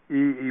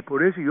 Y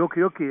por eso yo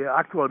creo que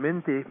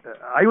actualmente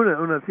hay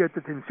una cierta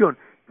tensión.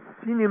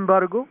 Sin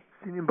embargo,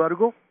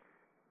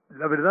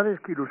 la verdad es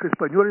que los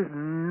españoles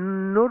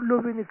no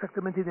lo ven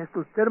exactamente en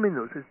estos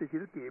términos, es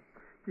decir,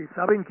 que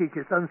saben que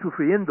están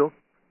sufriendo,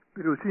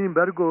 pero sin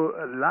embargo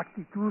la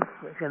actitud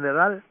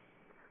general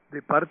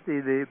de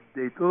parte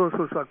de todos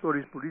los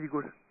actores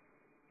políticos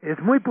es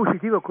muy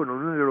positiva con la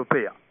Unión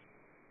Europea.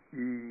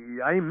 Y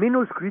hay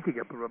menos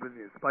crítica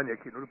probablemente en España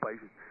que en otros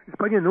países.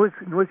 España no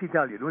es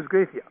Italia, no es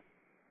Grecia.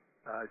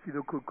 Ha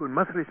sido con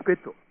más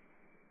respeto,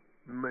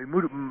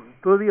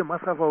 todavía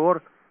más a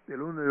favor de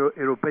la Unión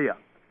Europea.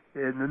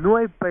 No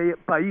hay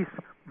país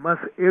más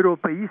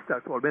europeísta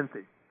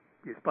actualmente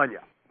que España.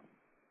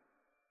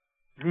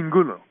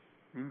 Ninguno.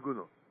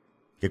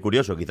 Qué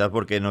curioso, quizás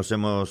porque nos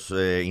hemos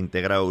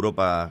integrado a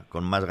Europa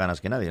con más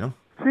ganas que nadie, ¿no?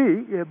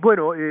 Sí,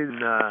 bueno, en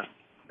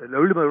la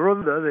última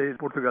ronda de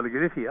Portugal y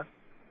Grecia,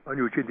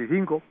 año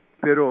 85,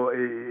 pero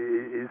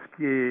es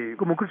que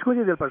como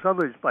consecuencia del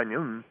pasado de España,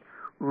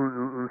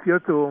 un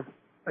cierto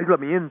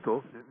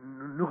aislamiento,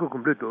 nunca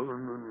completo,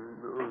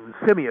 un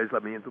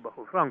semi-aislamiento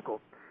bajo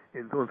Franco.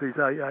 Entonces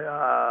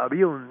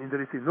había un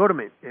interés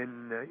enorme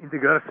en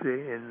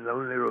integrarse en la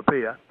Unión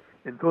Europea.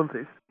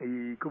 Entonces,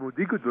 y como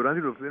digo,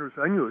 durante los primeros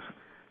años,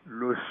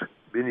 los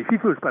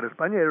beneficios para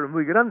España eran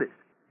muy grandes.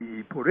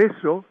 Y por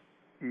eso,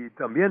 y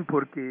también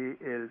porque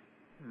el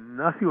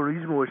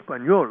nacionalismo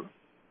español,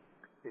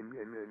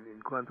 en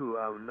cuanto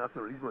a un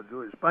nacionalismo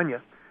de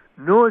España,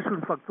 no es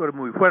un factor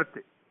muy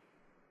fuerte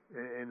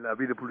en la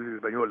vida política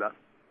española,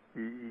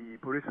 y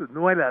por eso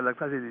no hay la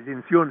clase de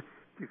tensión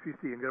que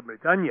existe en Gran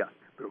Bretaña,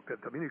 pero que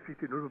también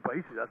existe en otros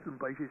países, hasta un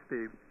país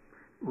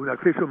un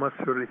acceso más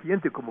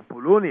reciente como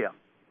Polonia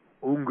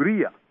o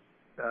Hungría.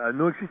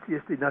 No existe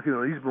este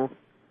nacionalismo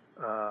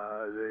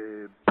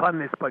de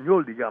pan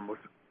español, digamos,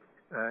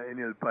 en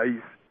el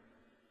país.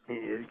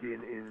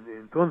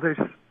 Entonces,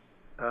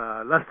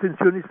 las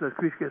tensiones, las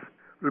críticas,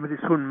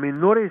 realmente son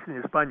menores en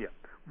España,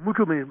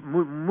 mucho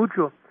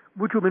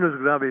menos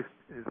graves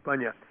en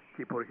España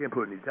que, por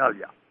ejemplo, en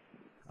Italia.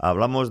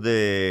 Hablamos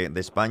de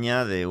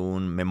España, de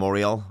un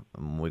memorial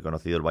muy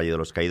conocido, el Valle de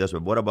los Caídos.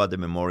 But what about the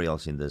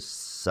memorials in the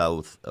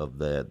south of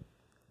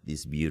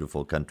this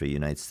beautiful country,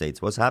 United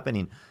States? What's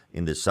happening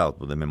in the south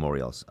with the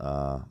memorials,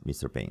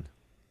 Mr. Payne?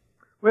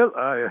 Well,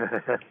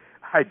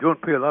 I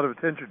don't pay a lot of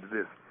attention to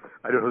this.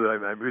 I don't know that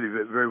I'm really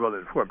very well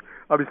informed.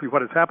 Obviously,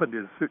 what has happened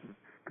is certain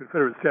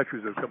Confederate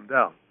statues have come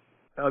down.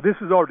 This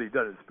was already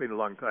done in Spain a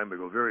long time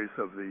ago. Various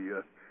of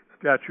the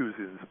statues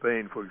in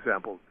Spain, for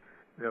example,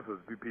 half of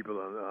the people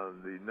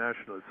on the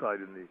nationalist side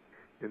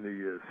in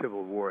the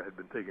Civil War had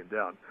been taken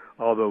down.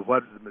 Although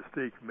what the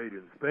mistake made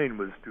in Spain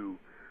was to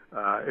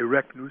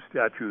erect new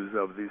statues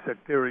of the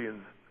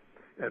sectarians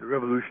and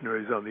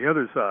revolutionaries on the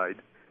other side,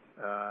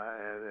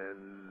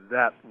 and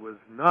that was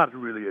not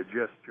really a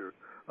gesture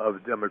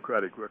of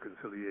democratic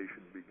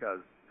reconciliation, because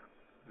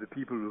the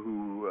people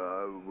who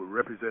were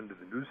represented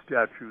in the new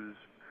statues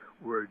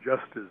were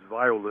just as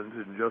violent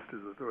and just as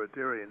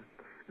authoritarian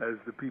as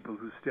the people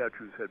whose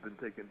statues had been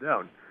taken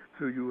down.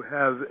 So you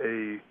have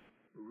a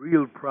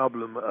real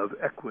problem of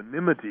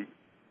equanimity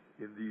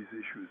in these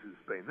issues in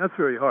Spain. That's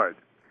very hard.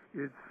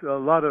 It's a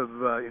lot of,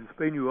 in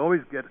Spain you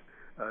always get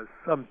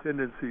some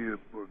tendency of,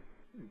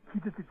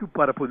 quítate tú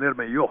para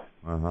ponerme yo.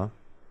 Uh-huh.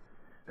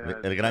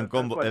 El gran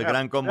combo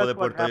de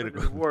Puerto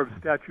Rico. The war of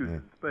statues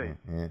in Spain.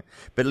 Yeah.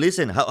 But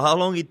listen, how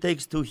long it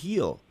takes to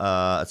heal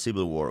a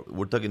civil war?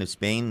 We're talking of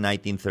Spain,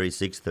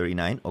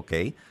 1936-39.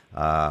 Okay,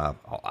 a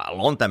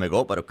long time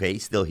ago, but okay,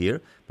 still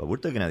here. But we're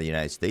talking of the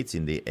United States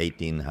in the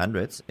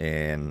 1800s,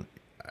 and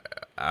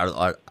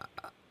are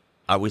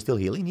we still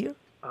healing here?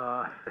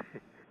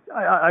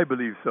 I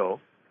believe so.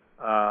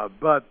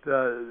 But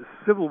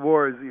civil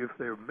wars, if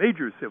they're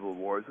major civil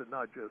wars and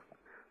not just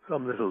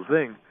some little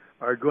thing,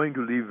 are going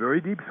to leave very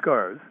deep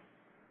scars,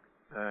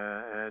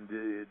 and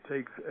it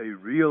takes a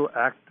real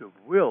act of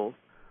will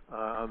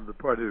on the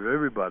part of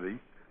everybody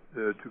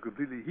to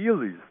completely heal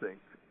these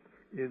things.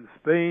 In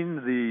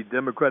Spain, the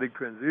democratic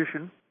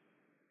transition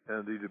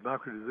and the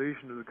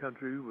democratization of the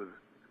country with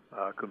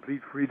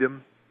complete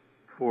freedom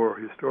for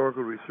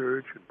historical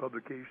research and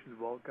publications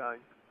of all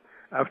kinds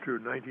after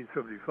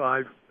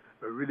 1975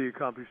 really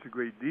accomplished a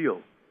great deal.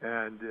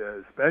 And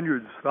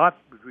Spaniards thought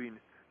between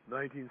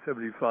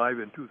 1975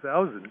 and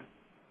 2000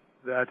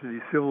 that the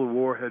Civil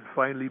War had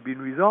finally been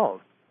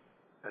resolved.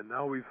 And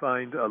now we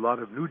find a lot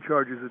of new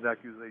charges and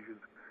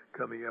accusations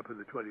coming up in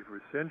the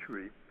 21st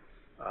century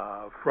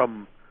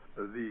from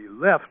the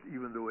left,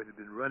 even though it had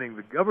been running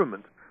the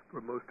government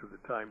for most of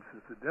the time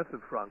since the death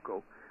of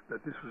Franco,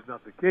 that this was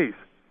not the case.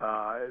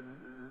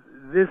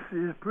 This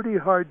is pretty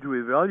hard to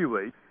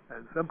evaluate,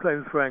 and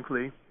sometimes,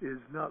 frankly, is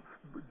not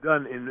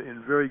done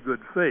in very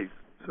good faith,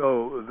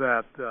 so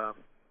that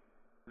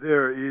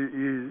there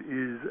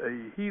is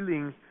a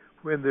healing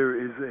when there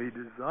is a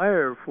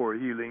desire for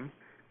healing,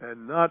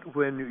 and not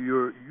when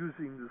you're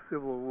using the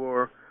Civil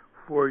War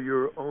for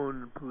your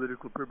own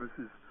political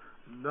purposes,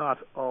 not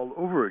all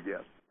over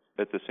again.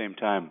 At the same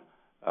time,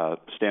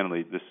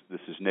 Stanley, this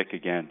is Nick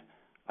again.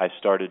 I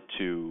started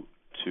to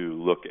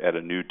look at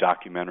a new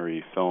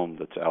documentary film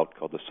that's out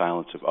called The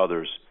Silence of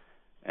Others,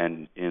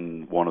 and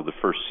in one of the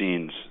first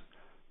scenes,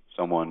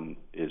 someone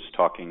is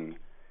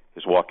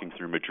walking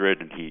through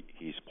Madrid, and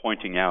he's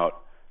pointing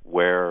out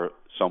where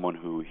someone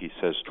who he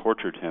says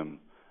tortured him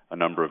a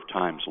number of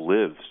times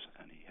lives,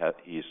 and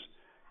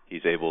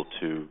he's able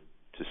to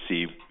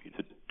see,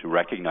 to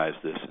recognize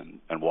this,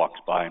 and walks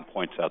by and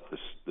points out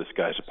this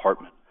guy's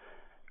apartment.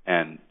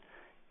 And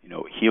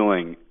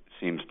healing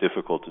seems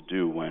difficult to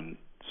do when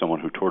someone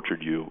who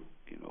tortured you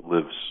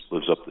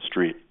lives up the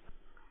street.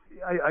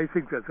 I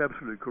think that's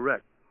absolutely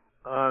correct.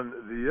 On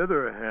the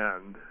other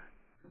hand,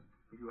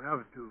 you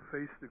have to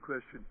face the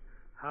question,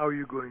 how are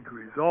you going to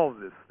resolve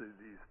these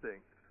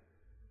things?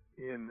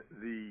 In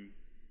the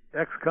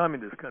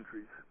ex-communist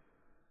countries,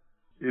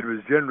 it was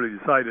generally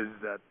decided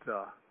that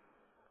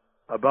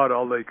about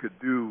all they could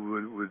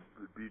do would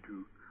be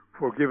to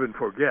forgive and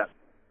forget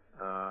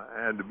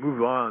and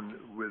move on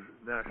with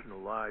national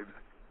lives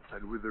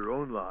and with their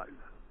own lives.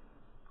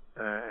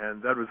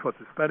 And that was what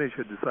the Spanish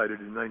had decided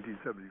in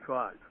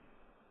 1975.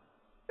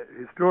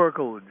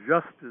 Historical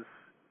justice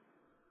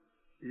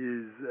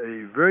is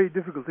a very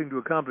difficult thing to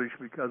accomplish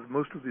because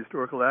most of the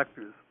historical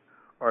actors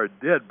are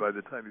dead by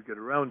the time you get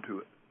around to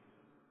it.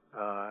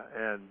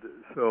 And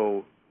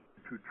so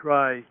to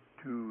try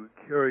to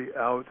carry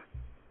out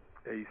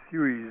a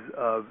series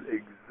of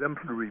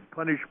exemplary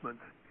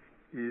punishments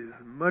is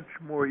much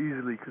more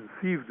easily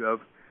conceived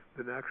of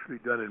than actually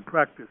done in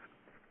practice.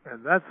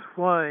 And that's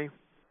why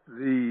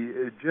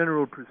the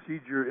general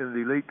procedure in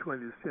the late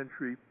 20th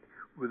century,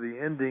 with the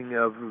ending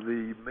of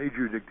the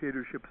major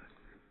dictatorships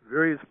in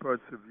various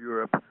parts of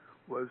Europe,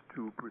 was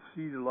to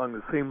proceed along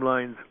the same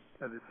lines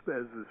as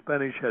the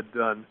Spanish had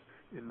done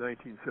in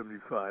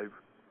 1975,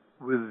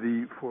 with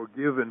the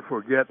forgive and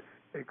forget,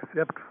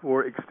 except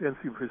for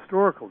extensive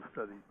historical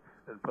study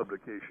and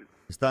publication.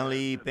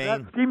 Stanley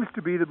Payne. That seems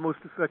to be the most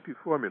effective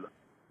formula.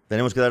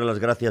 Tenemos que darle las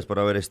gracias por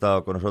haber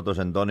estado con nosotros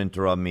en Don't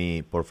Interrupt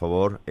Me, por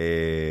favor.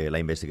 La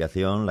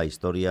investigación, la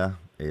historia,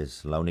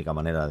 es la única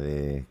manera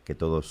de que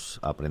todos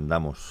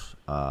aprendamos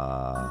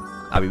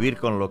a vivir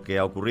con lo que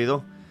ha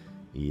ocurrido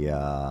y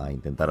a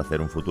intentar hacer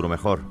un futuro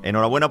mejor.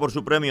 Enhorabuena por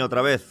su premio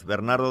otra vez,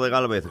 Bernardo de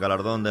Gálvez,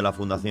 galardón de la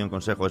Fundación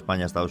Consejo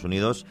España-Estados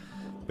Unidos.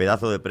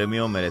 Pedazo de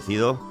premio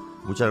merecido.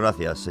 Muchas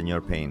gracias,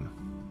 señor Payne.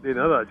 De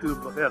nada, ha sido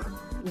un placer.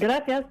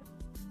 Gracias.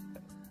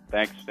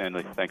 Thanks,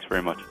 Stanley. Thanks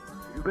very much.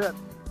 You bet.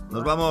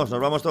 Nos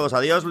vamos todos.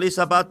 Adiós,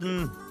 Lisa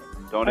Patton.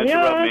 Don't Adiós.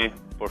 interrupt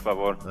me, por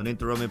favor. Don't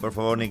interrupt me, por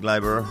favor, Nick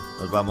Leiber.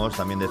 Nos vamos.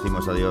 También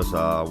decimos adiós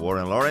a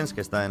Warren Lawrence,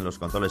 que está en los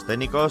controles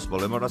técnicos.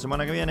 Volvemos la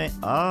semana que viene.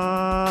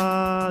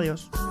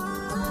 Adiós.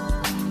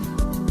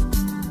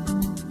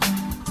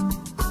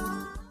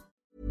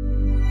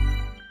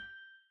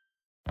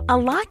 A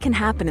lot can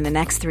happen in the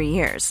next 3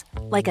 years.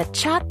 Like a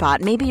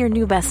chatbot may be your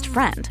new best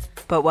friend.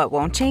 But what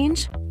won't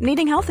change?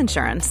 Needing health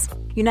insurance.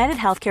 United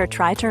Healthcare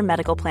Tri-Term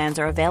Medical Plans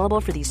are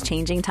available for these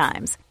changing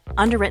times.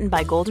 Underwritten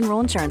by Golden Rule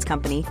Insurance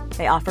Company,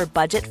 they offer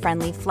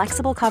budget-friendly,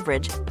 flexible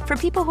coverage for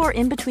people who are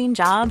in between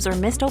jobs or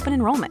missed open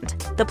enrollment.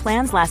 The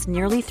plans last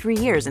nearly 3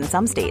 years in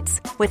some states,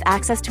 with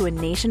access to a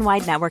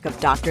nationwide network of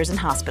doctors and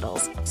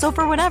hospitals. So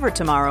for whatever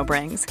tomorrow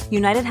brings,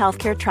 United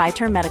Healthcare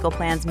Tri-Term Medical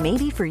Plans may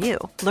be for you.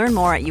 Learn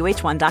more at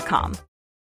uh1.com.